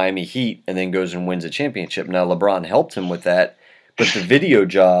for the Miami Heat and then goes and wins a championship. Now, LeBron helped him with that, but the video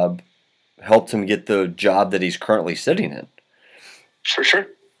job helped him get the job that he's currently sitting in. For sure.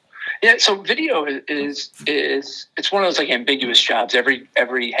 Yeah, so video is it's one of those ambiguous jobs.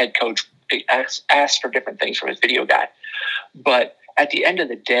 Every head coach asks for different things from his video guy, but at the end of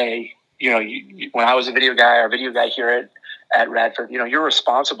the day, when I was a video guy or a video guy here at Radford, you're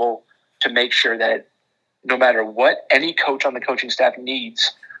responsible to make sure that no matter what any coach on the coaching staff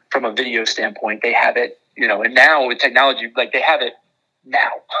needs from a video standpoint, they have it. And now with technology, they have it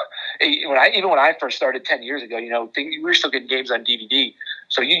now. When I first started 10 years ago, we were still getting games on DVD.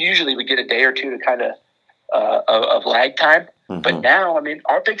 So you usually would get a day or two to kind of lag time. Mm-hmm. But now,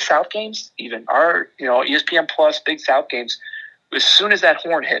 our Big South games, even our, ESPN Plus Big South games, as soon as that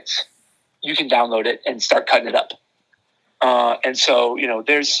horn hits, you can download it and start cutting it up. And so,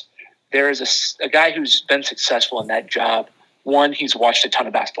 there is a guy who's been successful in that job. One, he's watched a ton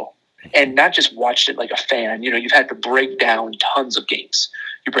of basketball. And not just watched it like a fan. You've had to break down tons of games.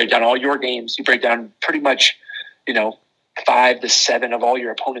 You break down all your games. You break down pretty much, 5 to 7 of all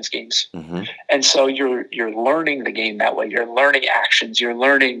your opponent's games. Mm-hmm. And so you're learning the game that way. You're learning actions. You're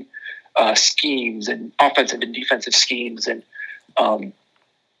learning schemes and offensive and defensive schemes. And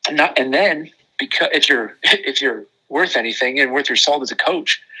then because if you're worth anything and worth your salt as a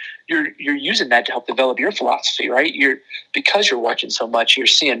coach, you're using that to help develop your philosophy, right? Because you're watching so much, you're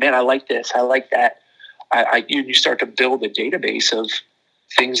seeing, man, I like this, I like that. You start to build a database of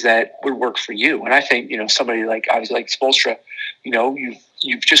things that would work for you. And I think, somebody like, obviously like Spoelstra,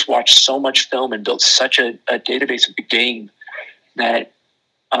 you've just watched so much film and built such a database of the game that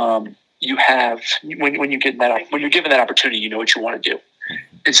you have, when you're given that opportunity, you know what you want to do.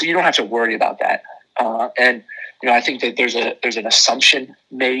 And so you don't have to worry about that. And I think that there's an assumption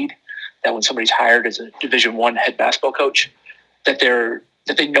made that when somebody's hired as a Division I head basketball coach, that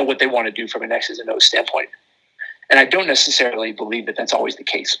they know what they want to do from an X's and O's standpoint. And I don't necessarily believe that that's always the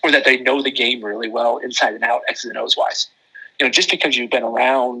case, or that they know the game really well inside and out, X's and O's wise. Just because you've been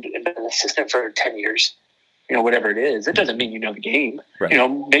around and been an assistant for 10 years, whatever it is, it doesn't mean you know the game. Right.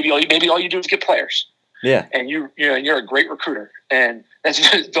 Maybe all you do is get players. Yeah. And you're a great recruiter, and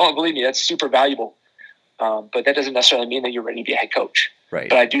don't believe me, that's super valuable. But that doesn't necessarily mean that you're ready to be a head coach. Right.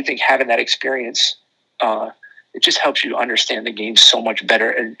 But I do think having that experience, it just helps you understand the game so much better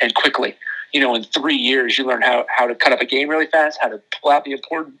and quickly. In 3 years, you learn how to cut up a game really fast, how to pull out the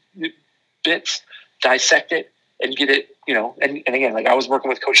important bits, dissect it, and get it. And again, like I was working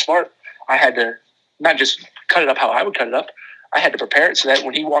with Coach Smart, I had to not just cut it up how I would cut it up. I had to prepare it so that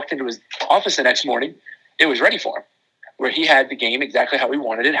when he walked into his office the next morning, it was ready for him, where he had the game exactly how he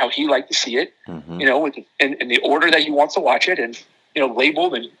wanted it, how he liked to see it, in the order that he wants to watch it, and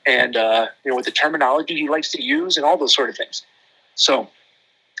labeled and with the terminology he likes to use and all those sort of things. So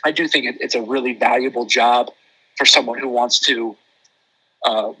I do think it's a really valuable job for someone who wants to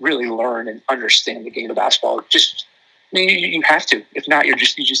really learn and understand the game of basketball. You have to. If not,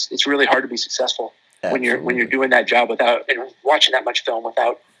 it's really hard to be successful. Absolutely. when you're doing that job without and watching that much film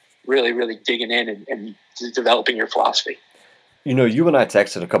without really, really digging in and developing your philosophy. You and I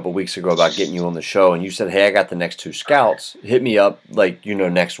texted a couple of weeks ago about getting you on the show, and you said, hey, I got the next 2 scouts. Hit me up,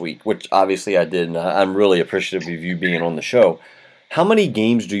 next week, which obviously I did, and I'm really appreciative of you being on the show. How many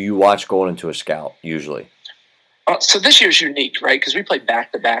games do you watch going into a scout, usually? So this year's unique, right? Because we played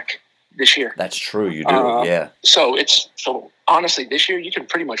back-to-back this year. That's true, you do, yeah. So honestly, this year you can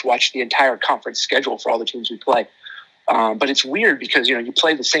pretty much watch the entire conference schedule for all the teams we play. But it's weird because, you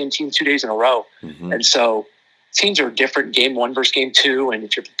play the same team 2 days in a row. Mm-hmm. And so teams are different game 1 versus game 2. And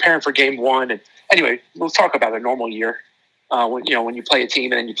if you're preparing for game 1, and anyway, we'll talk about a normal year. When you play a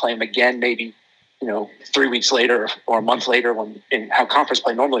team and then you play them again, maybe, 3 weeks later or a month later in how conference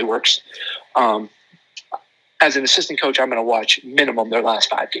play normally works. As an assistant coach, I'm going to watch minimum their last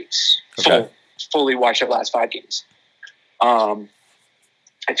 5 games. Okay. Fully watch their last 5 games.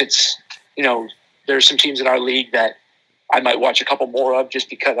 If it's, there's some teams in our league that I might watch a couple more of just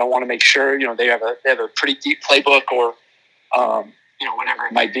because I want to make sure, they have a pretty deep playbook or, whatever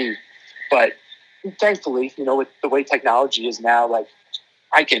it might be. But thankfully, with the way technology is now, like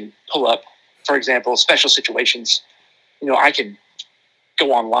I can pull up, for example, special situations. I can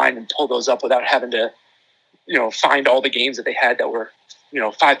go online and pull those up without having to, find all the games that they had that were,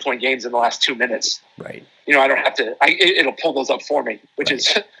 5-point games in the last 2 minutes. Right. I don't have to. It'll pull those up for me, which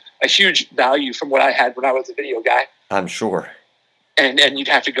is a huge value from what I had when I was a video guy. I'm sure. And you'd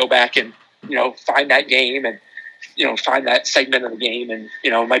have to go back and find that game and find that segment of the game, and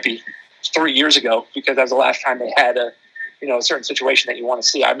it might be 3 years ago because that was the last time they had a certain situation that you want to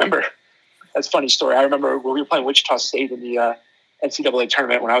see. I remember that's a funny story. I remember when we were playing Wichita State in the NCAA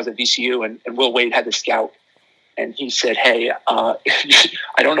tournament when I was at VCU, and Will Wade had the scout. And he said, hey, I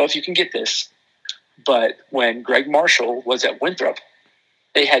don't know if you can get this, but when Greg Marshall was at Winthrop,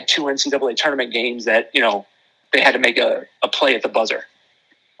 they had 2 NCAA tournament games that, they had to make a play at the buzzer,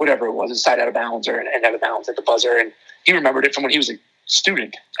 whatever it was, inside out of bounds or an end out of bounds at the buzzer. And he remembered it from when he was a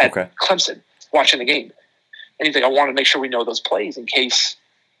student at Clemson watching the game. And he's like, I want to make sure we know those plays in case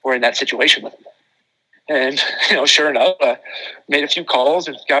we're in that situation with them. And, sure enough, made a few calls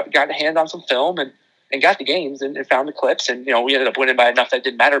and got a hand on some film and got the games and found the clips. And, we ended up winning by enough that it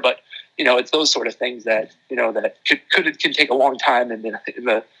didn't matter. But, it's those sort of things that, that can take a long time in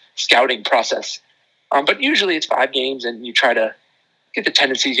the scouting process. But usually it's 5 games and you try to get the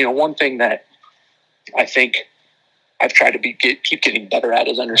tendencies. One thing that I think I've tried to keep getting better at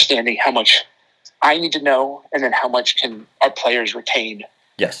is understanding how much I need to know and then how much can our players retain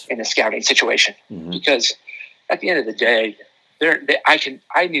in a scouting situation. Mm-hmm. Because at the end of the day,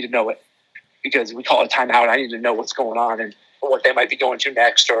 I need to know it because we call it timeout. I need to know what's going on and what they might be going to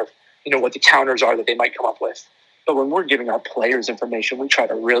next or, what the counters are that they might come up with. But when we're giving our players information, we try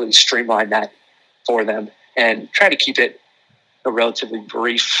to really streamline that for them and try to keep it a relatively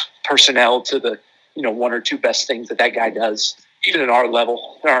brief personnel to the, 1 or 2 best things that guy does. Even at our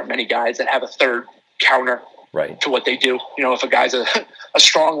level, there aren't many guys that have a third counter to what they do. If a guy's a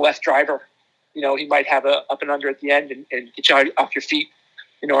strong left driver, he might have a up and under at the end and get you off your feet,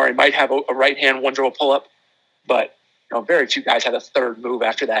 or he might have a right hand 1-dribble pull up. But very few guys have a third move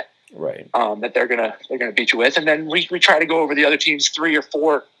after that. Right. That they're gonna beat you with, and then we try to go over the other team's 3 or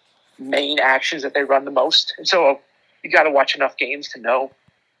 4 main actions that they run the most. And so you got to watch enough games to know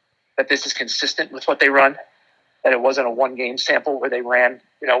that this is consistent with what they run. That it wasn't a 1-game sample where they ran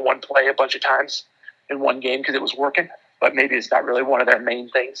one play a bunch of times in one game because it was working, but maybe it's not really one of their main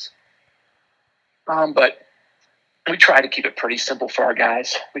things. But we try to keep it pretty simple for our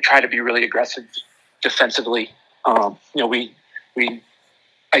guys. We try to be really aggressive defensively. We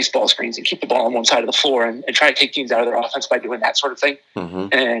ice ball screens and keep the ball on one side of the floor and try to take teams out of their offense by doing that sort of thing. Mm-hmm.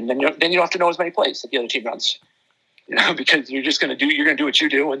 And then you don't have to know as many plays that the other team runs, because you're going to do what you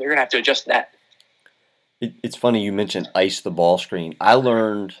do, and they're going to have to adjust that. It's funny you mentioned ice the ball screen. I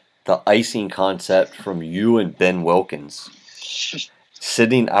learned the icing concept from you and Ben Wilkins.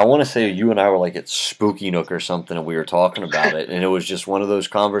 Sitting, I want to say you and I were like at Spooky Nook or something, and we were talking about it, and it was just one of those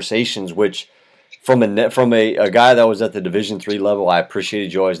conversations which, from a guy that was at the Division III level, I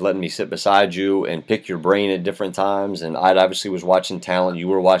appreciated you always letting me sit beside you and pick your brain at different times. And I obviously was watching talent, you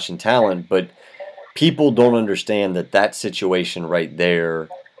were watching talent, but people don't understand that situation right there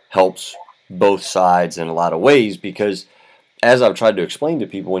helps both sides in a lot of ways, because as I've tried to explain to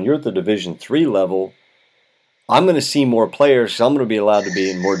people, when you're at the Division III level, I'm going to see more players, so I'm going to be allowed to be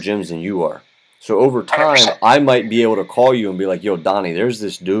in more gyms than you are. So over time, I might be able to call you and be like, yo, Donnie, there's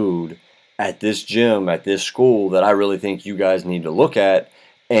this dude at this gym, at this school that I really think you guys need to look at.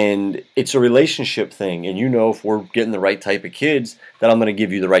 And it's a relationship thing. And if we're getting the right type of kids, then I'm going to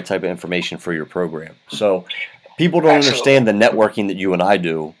give you the right type of information for your program. So people don't understand the networking that you and I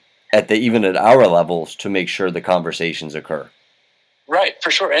do even at our levels to make sure the conversations occur. Right,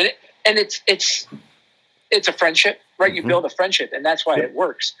 for sure. And it's a friendship, right? You build a friendship, and that's why it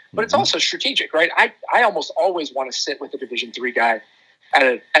works. But it's also strategic, right? I almost always want to sit with a Division III guy at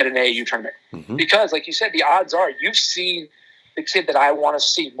an AAU tournament, because, like you said, the odds are you've seen the kid that I want to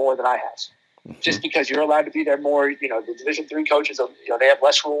see more than I have. Just because you're allowed to be there more, the Division III coaches, they have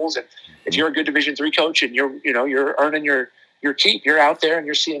less rules, and if you're a good Division III coach and you're earning your keep, you're out there and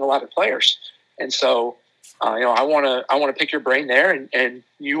you're seeing a lot of players, and so I want to pick your brain there, and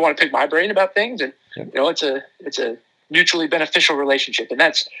you want to pick my brain about things, and it's a mutually beneficial relationship, and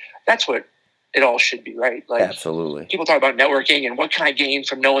that's what it all should be, right? Like, absolutely. People talk about networking and what can I gain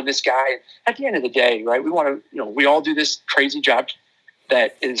from knowing this guy. And at the end of the day, right, we want to, we all do this crazy job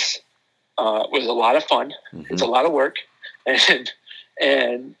that was a lot of fun. It's a lot of work,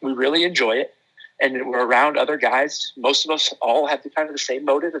 and we really enjoy it. And we're around other guys. Most of us all have kind of the same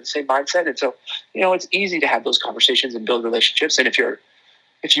motive and the same mindset. And so, it's easy to have those conversations and build relationships. And if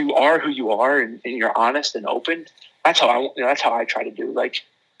you are who you are and you're honest and open, that's how I try to do. Like,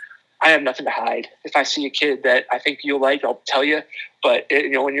 I have nothing to hide. If I see a kid that I think you'll like, I'll tell you. But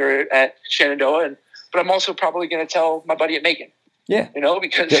when you're at Shenandoah, but I'm also probably going to tell my buddy at Macon. Yeah,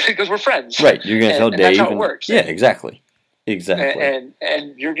 because we're friends. Right, you're going to tell Dave. That's how it works. Yeah, exactly. And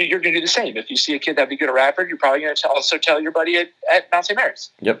you're going to do the same. If you see a kid that'd be good at Radford, you're probably going to also tell your buddy at Mount St. Mary's.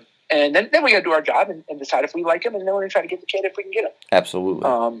 Yep. And then we got to do our job and decide if we like him, and then we're going to try to get the kid if we can get him. Absolutely.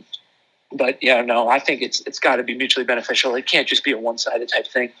 But I think it's got to be mutually beneficial. It can't just be a one-sided type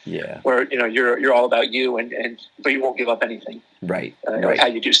thing. Yeah. Where you're all about you, but you won't give up anything. Right. Right. How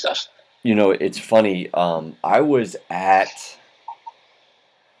you do stuff. It's funny.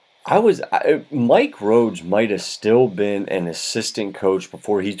 Mike Rhodes might have still been an assistant coach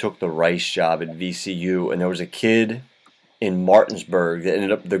before he took the Rice job at VCU, and there was a kid in Martinsburg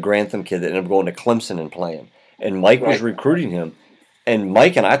that the Grantham kid that ended up going to Clemson and playing, and Mike was recruiting him, and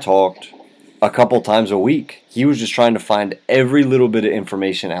Mike and I talked a couple times a week. He was just trying to find every little bit of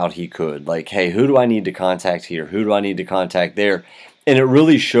information out he could, like, hey, who do I need to contact here? Who do I need to contact there? And it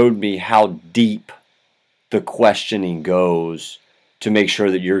really showed me how deep the questioning goes to make sure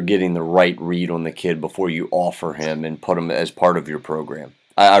that you're getting the right read on the kid before you offer him and put him as part of your program.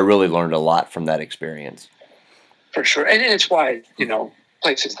 I really learned a lot from that experience. For sure. And it's why,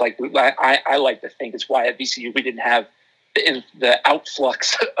 places like, I like to think it's why at VCU we didn't have the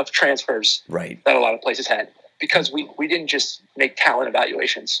outflux of transfers that a lot of places had, because we didn't just make talent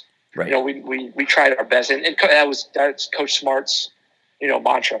evaluations. Right. We tried our best, and that's Coach Smart's,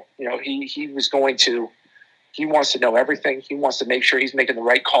 mantra. He wants to know everything. He wants to make sure he's making the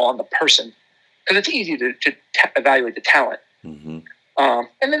right call on the person, because it's easy to evaluate the talent. Mm-hmm.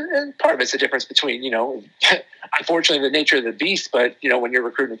 And then part of it's the difference between, unfortunately the nature of the beast, but, when you're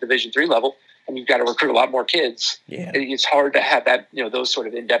recruiting at Division III level and you've got to recruit a lot more kids, it's hard to have that, those sort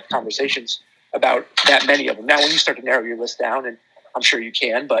of in-depth conversations about that many of them. Now, when you start to narrow your list down, and I'm sure you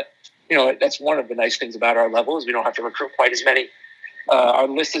can, but, that's one of the nice things about our level is we don't have to recruit quite as many. Our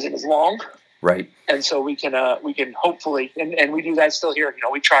list isn't as long, Right. And so we can hopefully, and we do that still here.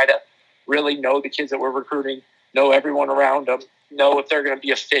 We try to really know the kids that we're recruiting, know everyone around them, know if they're going to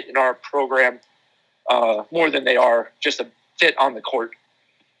be a fit in our program more than they are just a fit on the court.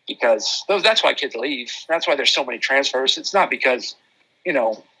 Because that's why kids leave. That's why there's so many transfers. It's not because,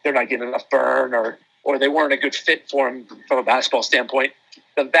 they're not getting enough burn or they weren't a good fit for them from a basketball standpoint.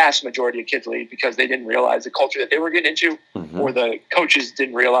 The vast majority of kids leave because they didn't realize the culture that they were getting into, or the coaches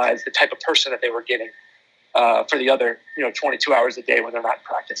didn't realize the type of person that they were getting for the other 22 hours a day when they're not in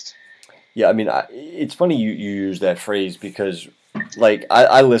practice. Yeah, I mean, it's funny you use that phrase because, like,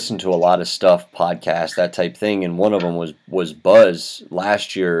 I listen to a lot of stuff, podcasts, that type thing, and one of them was Buzz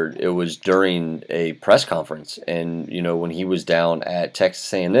last year. It was during a press conference, and when he was down at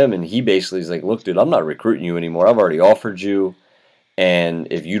Texas A&M, and he basically is like, "Look, dude, I'm not recruiting you anymore. I've already offered you, and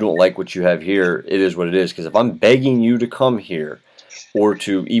if you don't like what you have here, it is what it is. Because if I'm begging you to come here, or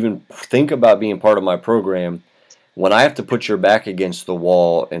to even think about being part of my program." When I have to put your back against the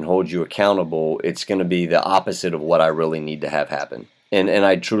wall and hold you accountable, it's going to be the opposite of what I really need to have happen. And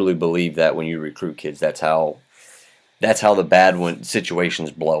I truly believe that when you recruit kids, that's how the bad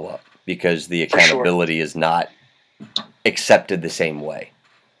situations blow up, because the accountability is not accepted the same way.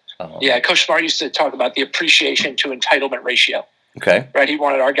 Yeah, Coach Smart used to talk about the appreciation to entitlement ratio. Okay. Right, he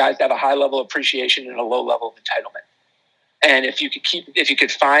wanted our guys to have a high level of appreciation and a low level of entitlement. And if you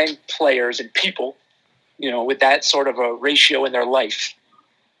could find players and people with that sort of a ratio in their life,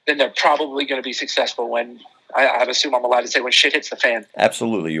 then they're probably going to be successful when, I assume I'm allowed to say, when shit hits the fan.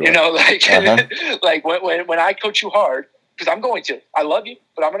 Absolutely, you are. Like when I coach you hard, because I'm going to. I love you,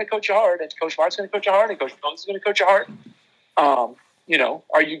 but I'm going to coach you hard, and Coach Smart's going to coach you hard, and Coach Jones is going to coach you hard. Are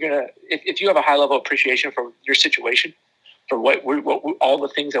you going to, if you have a high level of appreciation for your situation, for what all the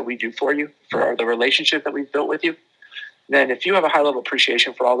things that we do for you, for the relationship that we've built with you, then if you have a high level of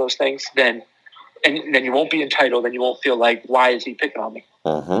appreciation for all those things, then you won't be entitled, and you won't feel like, why is he picking on me?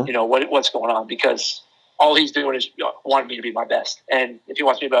 What's going on? Because all he's doing is wanting me to be my best. And if he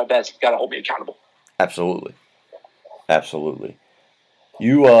wants me to be my best, he's got to hold me accountable. Absolutely.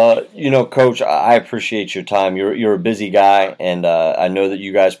 You, Coach, I appreciate your time. You're a busy guy, and I know that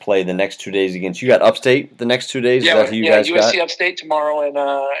you guys play the next 2 days against. You got Upstate the next 2 days. Yeah, is that who you guys USC got? Upstate tomorrow and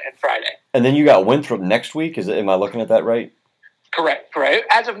Friday. And then you got Winthrop next week. Am I looking at that right? Correct.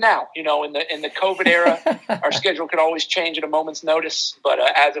 As of now, in the COVID era, our schedule could always change at a moment's notice. But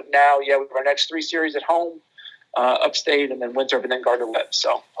as of now, we have our next 3 series at home, Upstate, and then Winthrop, and then Gardner-Webb.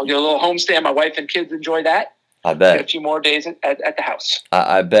 So I'll get a little homestand. My wife and kids enjoy that. I bet. Get a few more days at the house.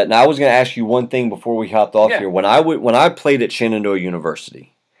 I bet. Now I was going to ask you one thing before we hopped off here. When I played at Shenandoah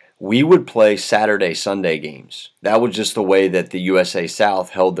University, we would play Saturday, Sunday games. That was just the way that the USA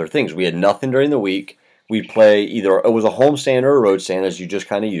South held their things. We had nothing during the week. We'd play either, it was a homestand or a road stand, as you just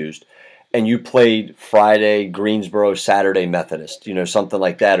kind of used, and you played Friday Greensboro, Saturday Methodist, something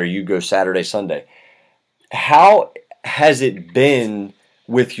like that, or you go Saturday, Sunday. How has it been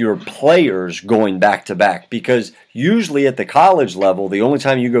with your players going back to back? Because usually at the college level, the only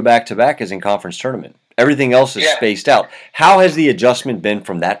time you go back to back is in conference tournament. Everything else is spaced out. How has the adjustment been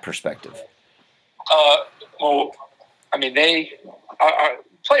from that perspective? Well, I mean, our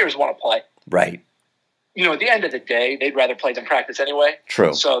players want to play. Right. At the end of the day, they'd rather play than practice anyway.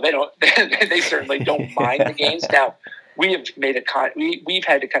 True. So they don't. They certainly don't mind the games. Now, we have made we've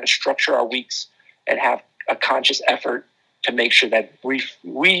had to kind of structure our weeks and have a conscious effort to make sure that we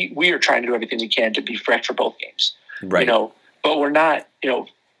are trying to do everything we can to be fresh for both games. Right. But we're not.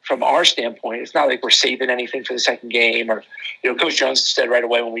 From our standpoint, it's not like we're saving anything for the second game, or Coach Jones said right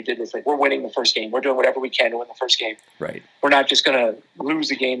away when we did this, like, we're winning the first game. We're doing whatever we can to win the first game. Right. We're not just going to lose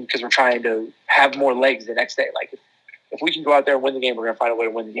the game because we're trying to have more legs the next day. Like, if we can go out there and win the game, we're going to find a way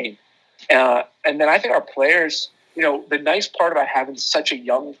to win the game. And then I think our players, the nice part about having such a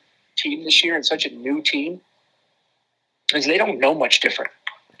young team this year and such a new team is they don't know much different.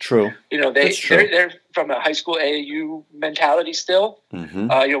 True. They're from a high school AAU mentality still.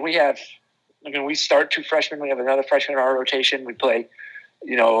 Mm-hmm. We start 2 freshmen. We have another freshman in our rotation. We play,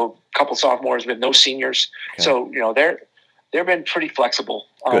 a couple sophomores with no seniors. Okay. So, they've been pretty flexible.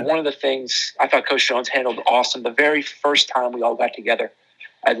 One of the things I thought Coach Jones handled awesome the very first time we all got together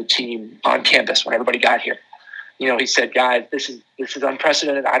as a team on campus when everybody got here. He said, guys, this is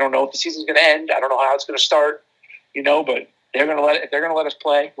unprecedented. I don't know if the season's going to end. I don't know how it's going to start, but they're going to let us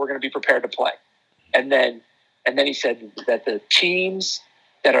play. We're going to be prepared to play. And then he said that the teams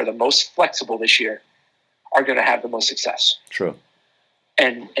that are the most flexible this year are going to have the most success. True.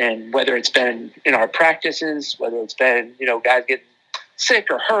 And whether it's been in our practices, whether it's been, guys getting sick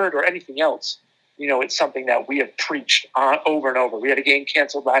or hurt or anything else, it's something that we have preached on over and over. We had a game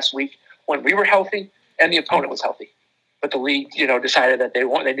canceled last week. when we were healthy and the opponent was healthy. But the league, decided that they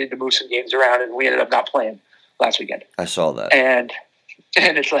needed to move some games around, and we ended up not playing last weekend. I saw that. And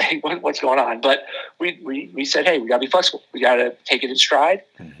it's like, what's going on? But we said, hey, we got to be flexible. We got to take it in stride.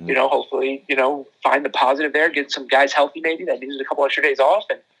 Mm-hmm. Hopefully, find the positive there, get some guys healthy maybe that needed a couple extra days off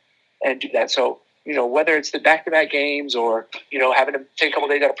and do that. So, whether it's the back-to-back games or, having to take a couple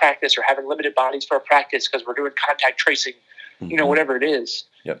days out of practice or having limited bodies for a practice because we're doing contact tracing, Mm-hmm. Whatever it is,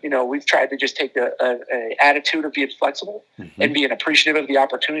 Yep. We've tried to just take a attitude of being flexible Mm-hmm. and being appreciative of the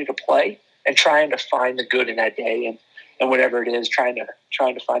opportunity to play and trying to find the good in that day and whatever it is, trying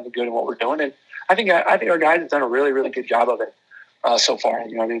to find the good in what we're doing. And I think our guys have done a really, really good job of it so far.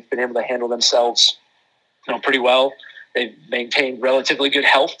 They've been able to handle themselves, pretty well. They've maintained relatively good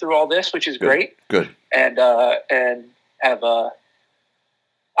health through all this, which is great. Good. And have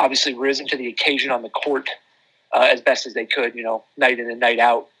obviously risen to the occasion on the court as best as they could, night in and night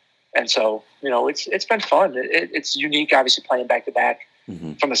out. And so, it's been fun. It's unique, obviously, playing back-to-back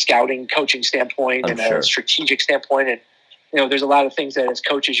Mm-hmm. from a scouting, coaching standpoint I'm and sure. a strategic standpoint. And, there's a lot of things that as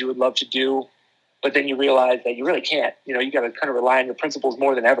coaches you would love to do, but then you realize that you really can't. You got to kind of rely on your principles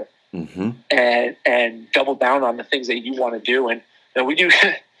more than ever Mm-hmm. and double down on the things that you want to do. And we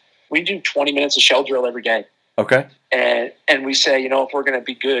do 20 minutes of shell drill every day. Okay. And we say, if we're going to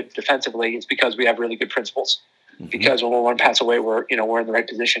be good defensively, it's because we have really good principles. Mm-hmm. Because when one pass away, we're in the right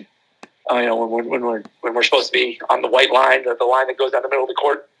position. When we're supposed to be on the white line, or the line that goes down the middle of the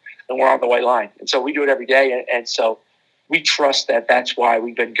court, and we're on the white line. And so we do it every day. And so we trust that that's why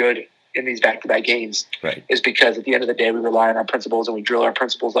we've been good in these back-to-back games. Right. Is because at the end of the day, we rely on our principles and we drill our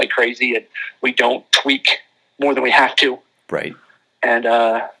principles like crazy, and we don't tweak more than we have to. Right. And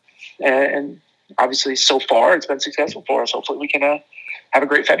obviously, so far, it's been successful for us. Hopefully, we can have a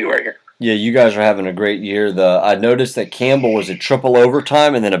great February here. Yeah, you guys are having a great year. I noticed that Campbell was a triple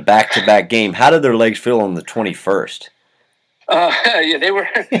overtime and then a back-to-back game. How did their legs feel on the 21st? Yeah, they were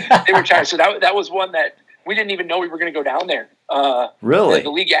tired. So that was one that we didn't even know we were going to go down there. Really? The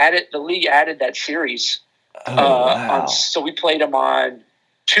league added that series. Oh, wow. So we played them on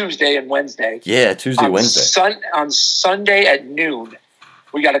Tuesday and Wednesday. Yeah, Tuesday, Wednesday. On Sunday at noon,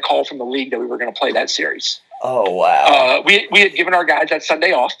 we got a call from the league that we were going to play that series. Oh, wow. We had given our guys that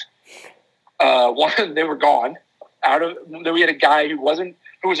Sunday off. They were gone. Then we had a guy who was in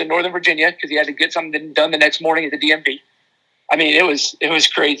Northern Virginia because he had to get something done the next morning at the DMV. I mean, it was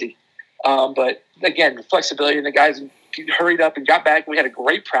crazy. But again, the flexibility, and the guys hurried up and got back. We had a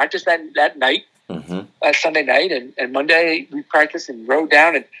great practice that night, Mm-hmm. that Sunday night, and Monday we practiced and rode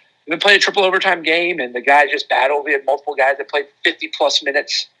down and then played a triple overtime game. And the guys just battled. We had multiple guys that played 50+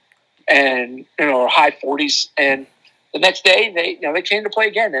 minutes and high 40s. And the next day they came to play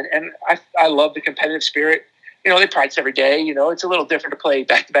again. And I love the competitive spirit. They practice every day. It's a little different to play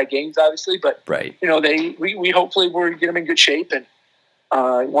back-to-back games, obviously, but Right. we hopefully we're get them in good shape.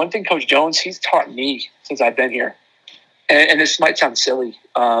 And one thing, Coach Jones, he's taught me since I've been here, and this might sound silly,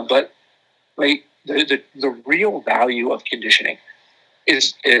 but like the real value of conditioning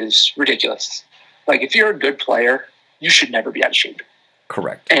is ridiculous. Like, if you're a good player, you should never be out of shape.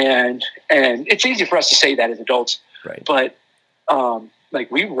 Correct. And it's easy for us to say that as adults, Right. but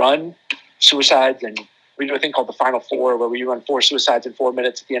we run suicides, and we do a thing called the Final Four, where we run 4 suicides in 4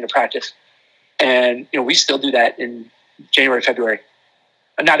 minutes at the end of practice. And we still do that in January, February.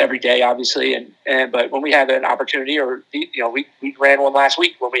 Not every day, obviously, but when we have an opportunity, or we ran one last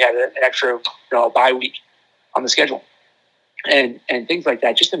week when we had an extra bye week on the schedule, and things like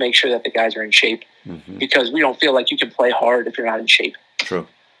that, just to make sure that the guys are in shape, Mm-hmm. because we don't feel like you can play hard if you're not in shape. True.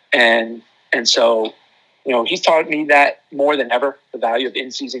 And so, he's taught me that more than ever, the value of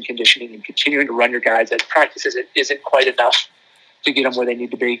in-season conditioning and continuing to run your guys at practice isn't quite enough to get them where they need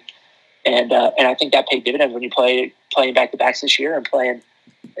to be. And I think that paid dividends when you playing back-to-backs this year and playing,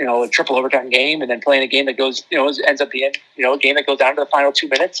 a triple overtime game, and then playing a game that goes, ends up being, a game that goes down to the final 2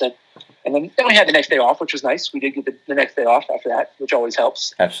 minutes. And then we had the next day off, which was nice. We did get the next day off after that, which always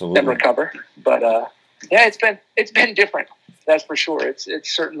helps Absolutely. them recover. But yeah, it's been different. That's for sure. It's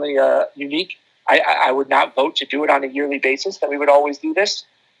certainly unique. I would not vote to do it on a yearly basis, that we would always do this.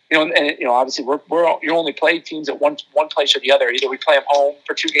 Obviously you only play teams at one place or the other. Either we play them home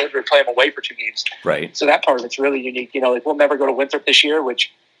for 2 games, or we play them away for 2 games. Right. So that part of it's really unique. We'll never go to Winthrop this year,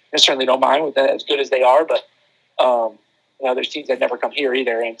 which I certainly don't mind with that, as good as they are. But there's teams that never come here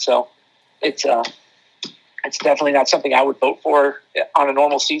either, and so it's definitely not something I would vote for on a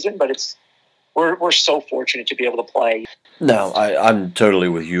normal season. But it's we're so fortunate to be able to play. No, I'm totally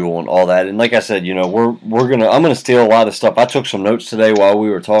with you on all that. And like I said, I'm gonna steal a lot of stuff. I took some notes today while we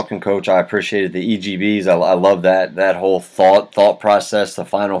were talking, Coach. I appreciated the EGBs. I love that whole thought process. The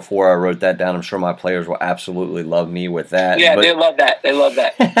Final Four, I wrote that down. I'm sure my players will absolutely love me with that. Yeah, they love that. They love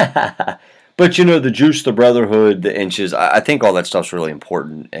that. But the juice, the brotherhood, the inches, I think all that stuff's really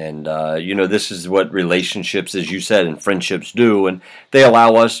important. And this is what relationships, as you said, and friendships do, and they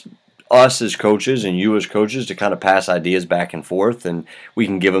allow us as coaches and you as coaches to kind of pass ideas back and forth, and we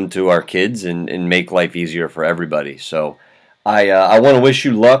can give them to our kids and make life easier for everybody. So I want to wish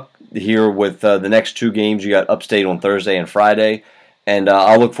you luck here with the next two games. You got Upstate on Thursday and Friday, and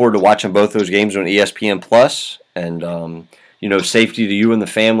I'll look forward to watching both those games on ESPN Plus. And safety to you and the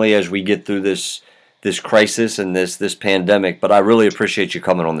family as we get through this crisis and this pandemic. But I really appreciate you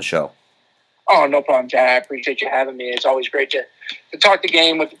coming on the show. Oh, no problem, Jack. I appreciate you having me. It's always great to talk the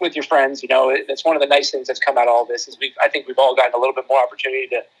game with your friends. It's one of the nice things that's come out of all this is I think we've all gotten a little bit more opportunity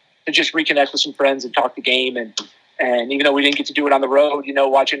to just reconnect with some friends and talk the game. And even though we didn't get to do it on the road,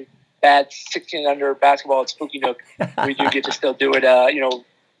 watching bad 16 under basketball at Spooky Nook, we do get to still do it,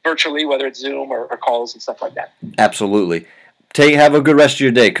 virtually, whether it's Zoom or calls and stuff like that. Absolutely. Have a good rest of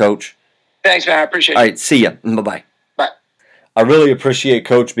your day, Coach. Thanks, man. I appreciate it. All right, see ya. Bye-bye. Bye. I really appreciate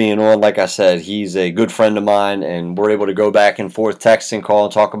Coach being on. Like I said, he's a good friend of mine, and we're able to go back and forth, text and call,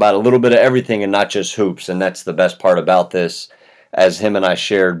 and talk about a little bit of everything and not just hoops. And that's the best part about this. As him and I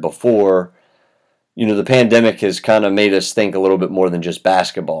shared before, the pandemic has kind of made us think a little bit more than just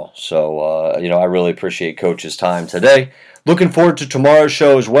basketball. So, I really appreciate Coach's time today. Looking forward to tomorrow's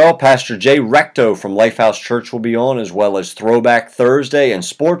show as well. Pastor Jay Recto from Lifehouse Church will be on, as well as Throwback Thursday and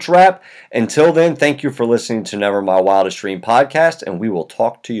Sports Wrap. Until then, thank you for listening to Never My Wildest Dream podcast, and we will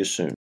talk to you soon.